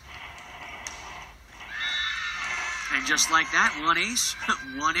 And just like that, 1 ace,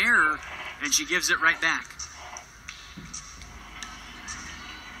 1 error, and she gives it right back.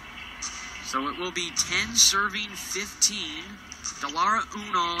 So it will be 10-15. Delara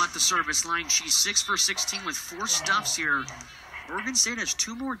Unal at the service line. She's 6 for 16 with 4 stuffs here. Oregon State has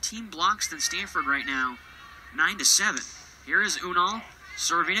 2 more team blocks than Stanford right now, 9-7. Here is Unal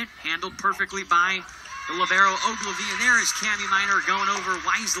serving it, handled perfectly by the libero Ogilvy. And there is Cammie Minor going over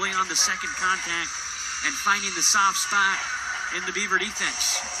wisely on the second contact and finding the soft spot in the Beaver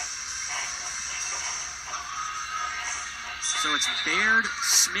defense. So it's Baird,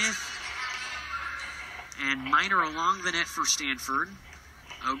 Smith, and Minor along the net for Stanford.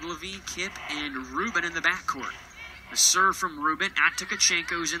 Ogilvy, Kipp, and Rubin in the backcourt. The serve from Rubin at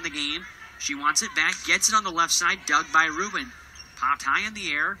Tkachenko's in the game. She wants it back, gets it on the left side, dug by Rubin. Popped high in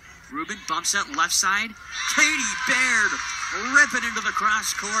the air. Rubin bumps it left side. Katie Baird ripping into the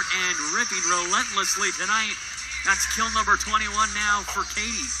cross court and ripping relentlessly tonight. That's kill number 21 now for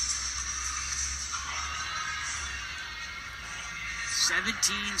Katie.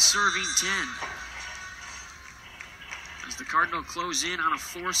 17-10. As the Cardinal close in on a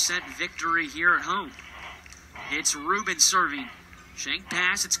 4-set victory here at home. It's Rubin serving. Shank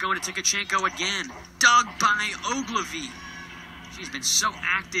pass, it's going to Tkachenko again. Dug by Ogilvy. She's been so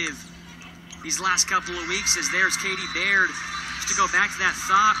active these last couple of weeks as there's Katie Baird. Just to go back to that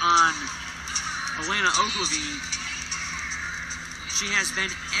thought on Elena Ogilvy, she has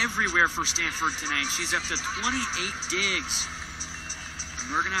been everywhere for Stanford tonight. She's up to 28 digs. And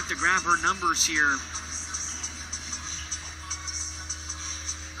we're going to have to grab her numbers here.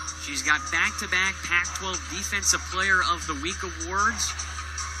 She's got back-to-back Pac-12 Defensive Player of the Week awards.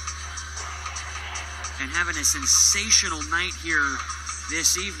 And having a sensational night here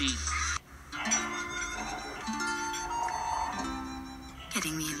this evening.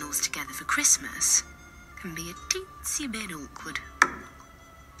 Getting the in-laws together for Christmas can be a teensy bit awkward.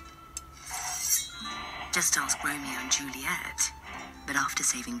 Just ask Romeo and Juliet. But after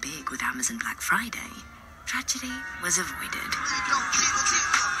saving big with Amazon Black Friday, tragedy was avoided.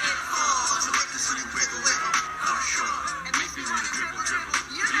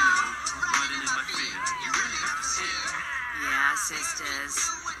 Yeah, sisters.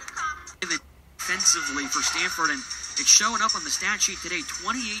 Defensively for Stanford, and it's showing up on the stat sheet today.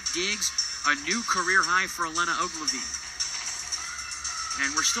 28 digs, a new career high for Elena Ogilvy.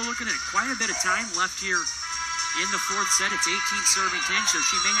 And we're still looking at quite a bit of time left here in the 4th set. It's 18-10, so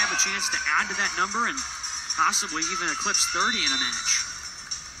she may have a chance to add to that number and possibly even eclipse 30 in a match.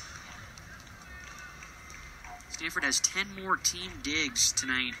 Stanford has 10 more team digs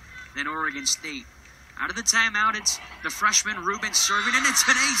tonight than Oregon State. Out of the timeout, it's the freshman Rubin serving, and it's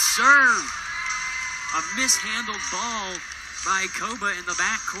an ace serve. A mishandled ball by Koba in the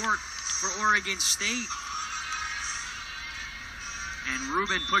backcourt for Oregon State. And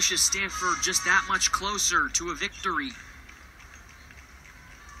Rubin pushes Stanford just that much closer to a victory.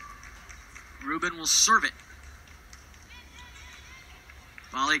 Rubin will serve it.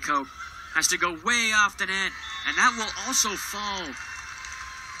 Valiko has to go way off the net, and that will also fall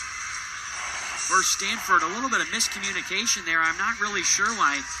for Stanford. A little bit of miscommunication there. I'm not really sure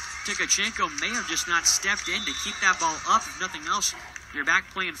why Tkachenko may have just not stepped in to keep that ball up. If nothing else, you're back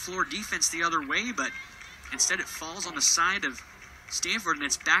playing floor defense the other way, but instead it falls on the side of Stanford, and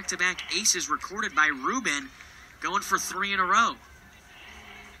it's back-to-back aces recorded by Rubin, going for 3 in a row.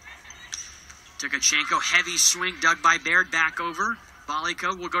 Tkachenko, heavy swing, dug by Baird, back over.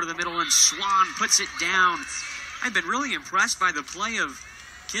 Valiko will go to the middle, and Swan puts it down. I've been really impressed by the play of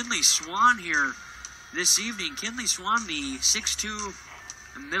Kinley Swan here this evening. Kinley Swan, the 6'2"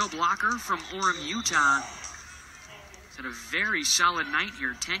 middle blocker from Orem, Utah. He's had a very solid night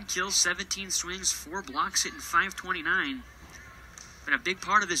here. 10 kills, 17 swings, 4 blocks, hitting .529. Been a big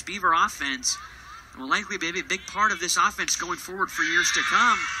part of this Beaver offense. And will likely be a big part of this offense going forward for years to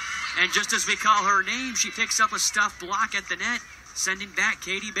come. And just as we call her name, she picks up a stuffed block at the net, sending back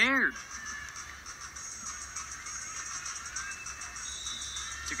Katie Baird.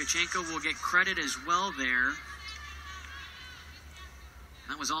 Tkachenko will get credit as well there.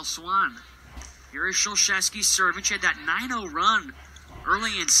 That was all Swan. Here is Shulshevsky's serving. She had that 9-0 run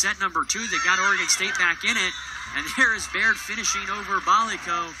early in set number 2 that got Oregon State back in it. And there is Baird finishing over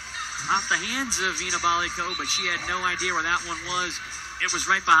Baliko. Off the hands of Vina Baliko, but she had no idea where that one was. It was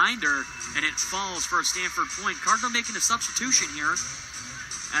right behind her, and it falls for a Stanford point. Cardinal making a substitution here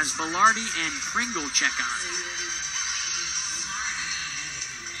as Velarde and Pringle check on.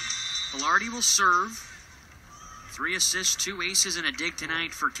 Velarde will serve. 3 assists, 2 aces, and a dig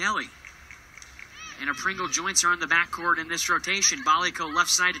tonight for Kelly. And a Pringle joins her on the backcourt in this rotation. Baliko left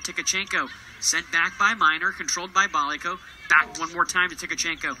side to Tkachenko. Sent back by Minor, controlled by Baliko. Back one more time to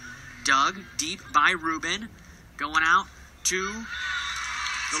Tkachenko. Dug deep by Rubin. Going out to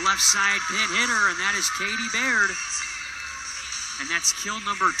the left side pin hitter, and that is Katie Baird. And that's kill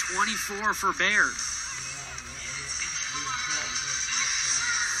number 24 for Baird.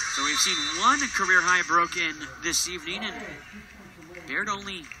 So we've seen one career high broken this evening, and Baird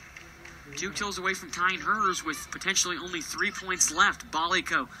only 2 kills away from tying hers with potentially only 3 points left.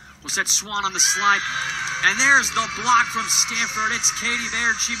 Baliko will set Swan on the slide. And there's the block from Stanford. It's Katie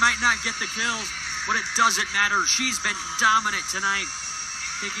Baird. She might not get the kills, but it doesn't matter. She's been dominant tonight,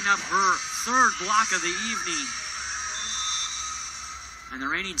 picking up her 3rd block of the evening. And the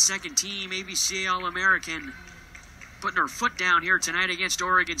reigning second team ABCA All-American putting her foot down here tonight against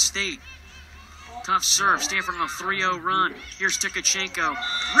Oregon State. Tough serve. Stanford on a 3-0 run. Here's Tkachenko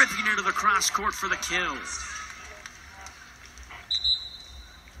ripping into the cross court for the kill.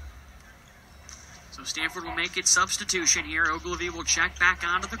 So Stanford will make its substitution here. Ogilvie will check back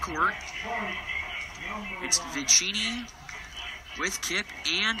onto the court. It's Vicini with Kip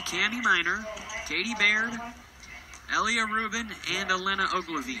and Cami Minor, Katie Baird, Elia Rubin, and Elena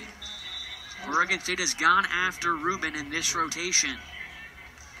Ogilvie. Oregon State has gone after Rubin in this rotation.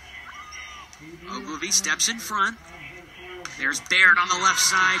 Ogilvie steps in front. There's Baird on the left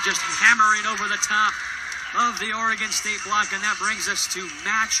side, just hammering over the top of the Oregon State block, and that brings us to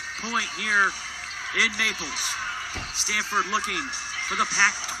match point here in Naples. Stanford looking for the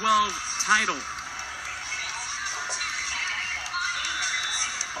Pac-12 title.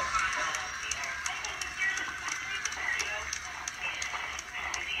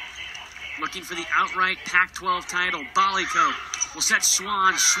 Looking for the outright Pac-12 title. Baliko will set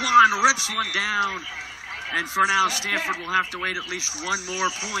Swan. Swan rips one down. And for now, Stanford will have to wait at least one more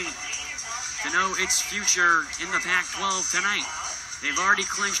point to know its future in the Pac-12 tonight. They've already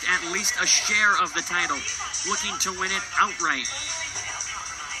clinched at least a share of the title, looking to win it outright.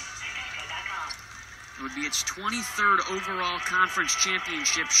 It would be its 23rd overall conference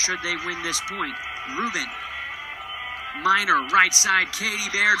championship should they win this point. Rubin, Minor, right side, Katie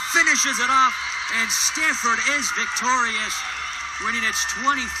Baird finishes it off, and Stanford is victorious, winning its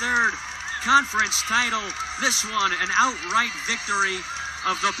 23rd conference title. This one, an outright victory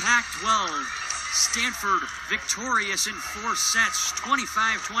of the Pac-12. Stanford victorious in 4 sets,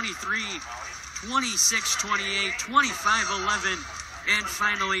 25-23, 26-28, 25-11, and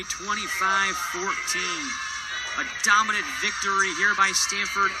finally 25-14. A dominant victory here by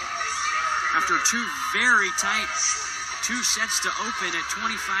Stanford after 2 very tight 2 sets to open at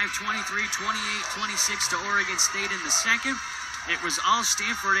 25-23, 28-26 to Oregon State in the second. It was all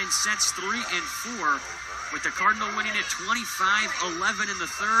Stanford in sets 3 and 4, with the Cardinal winning at 25-11 in the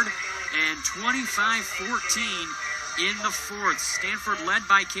third and 25-14 in the fourth. Stanford led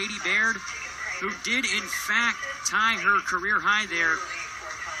by Katie Baird, who did in fact tie her career high there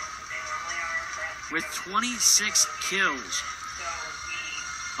with 26 kills.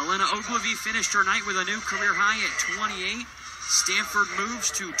 Elena Ogilvie finished her night with a new career high at 28. Stanford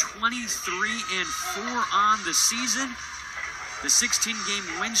moves to 23-4 on the season. The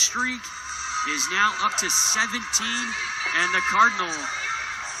 16-game win streak is now up to 17, and the Cardinal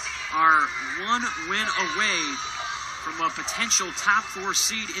are 1 win away from a potential top 4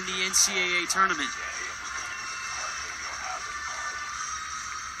 seed in the NCAA tournament.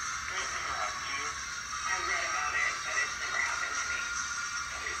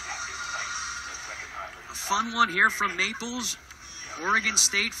 A fun one here from Naples. Oregon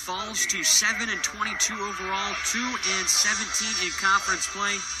State falls to 7-22 overall, 2-17 in conference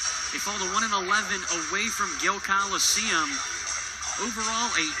play. They fall to 1-11 away from Gill Coliseum. Overall,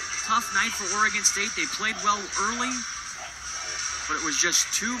 a tough night for Oregon State. They played well early, but it was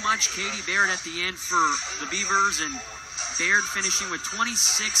just too much Katie Baird at the end for the Beavers, and Baird finishing with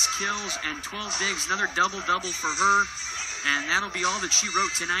 26 kills and 12 digs, another double-double for her, and that'll be all that she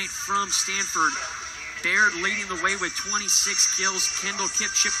wrote tonight from Stanford. Baird leading the way with 26 kills. Kendall Kipp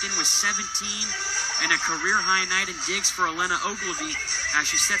chipped in with 17, and a career-high night in digs for Elena Ogilvie as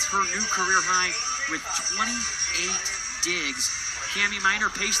she sets her new career high with 28 digs. Cammie Minor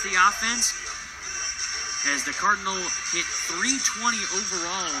paced the offense as the Cardinal hit 320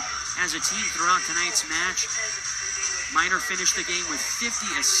 overall as a team throughout tonight's match. Minor finished the game with 50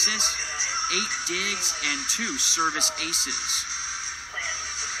 assists, 8 digs, and 2 service aces.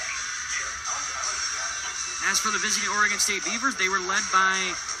 As for the visiting Oregon State Beavers, they were led by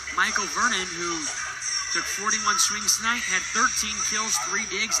Michael Vernon, who took 41 swings tonight, had 13 kills, 3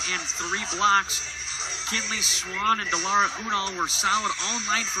 digs, and 3 blocks. Kinley Swan and Delara Unal were solid all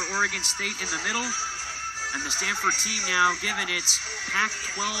night for Oregon State in the middle. And the Stanford team now given its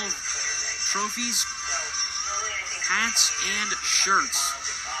Pac-12 trophies, hats, and shirts.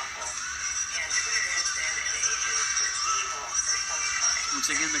 Once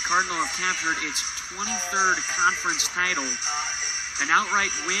again, the Cardinal have captured its 23rd conference title. An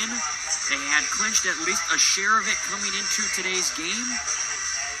outright win. They had clinched at least a share of it coming into today's game.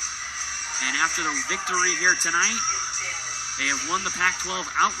 And after the victory here tonight, they have won the Pac-12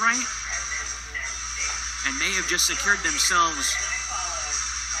 outright and may have just secured themselves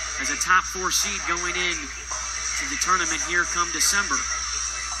as a top 4 seed going in to the tournament here come December.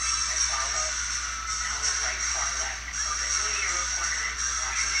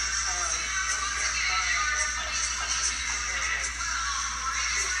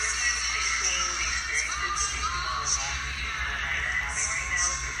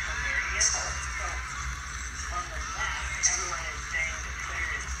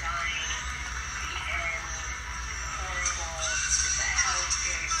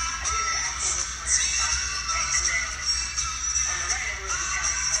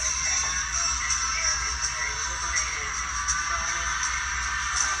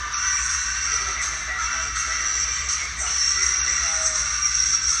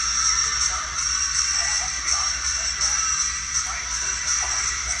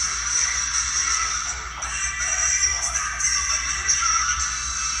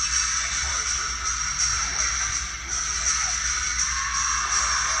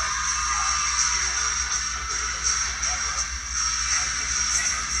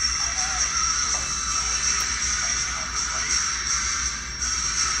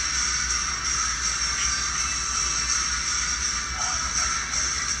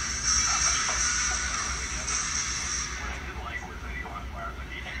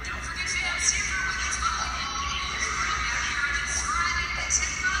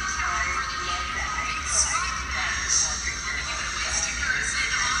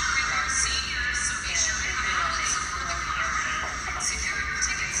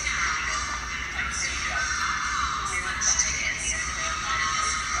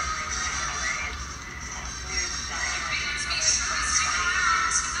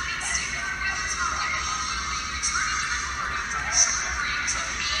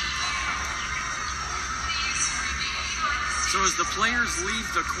 So as the players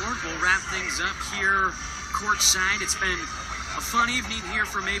leave the court, we'll wrap things up here courtside. It's been a fun evening here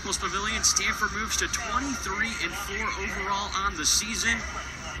for Maples Pavilion. Stanford moves to 23-4 overall on the season.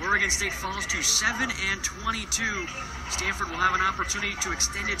 Oregon State falls to 7-22. Stanford will have an opportunity to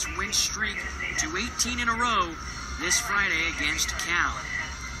extend its win streak to 18 in a row this Friday against Cal.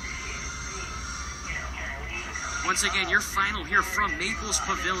 Once again, your final here from Maples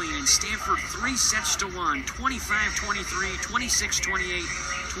Pavilion. Stanford 3-1, 25-23, 26-28,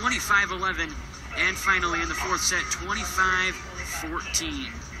 25-11, and finally in the fourth set, 25-14.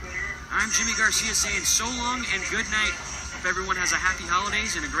 I'm Jimmy Garcia saying so long and good night. Hope everyone has a happy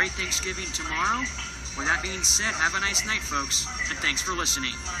holidays and a great Thanksgiving tomorrow. With that being said, have a nice night, folks, and thanks for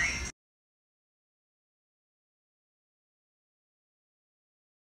listening.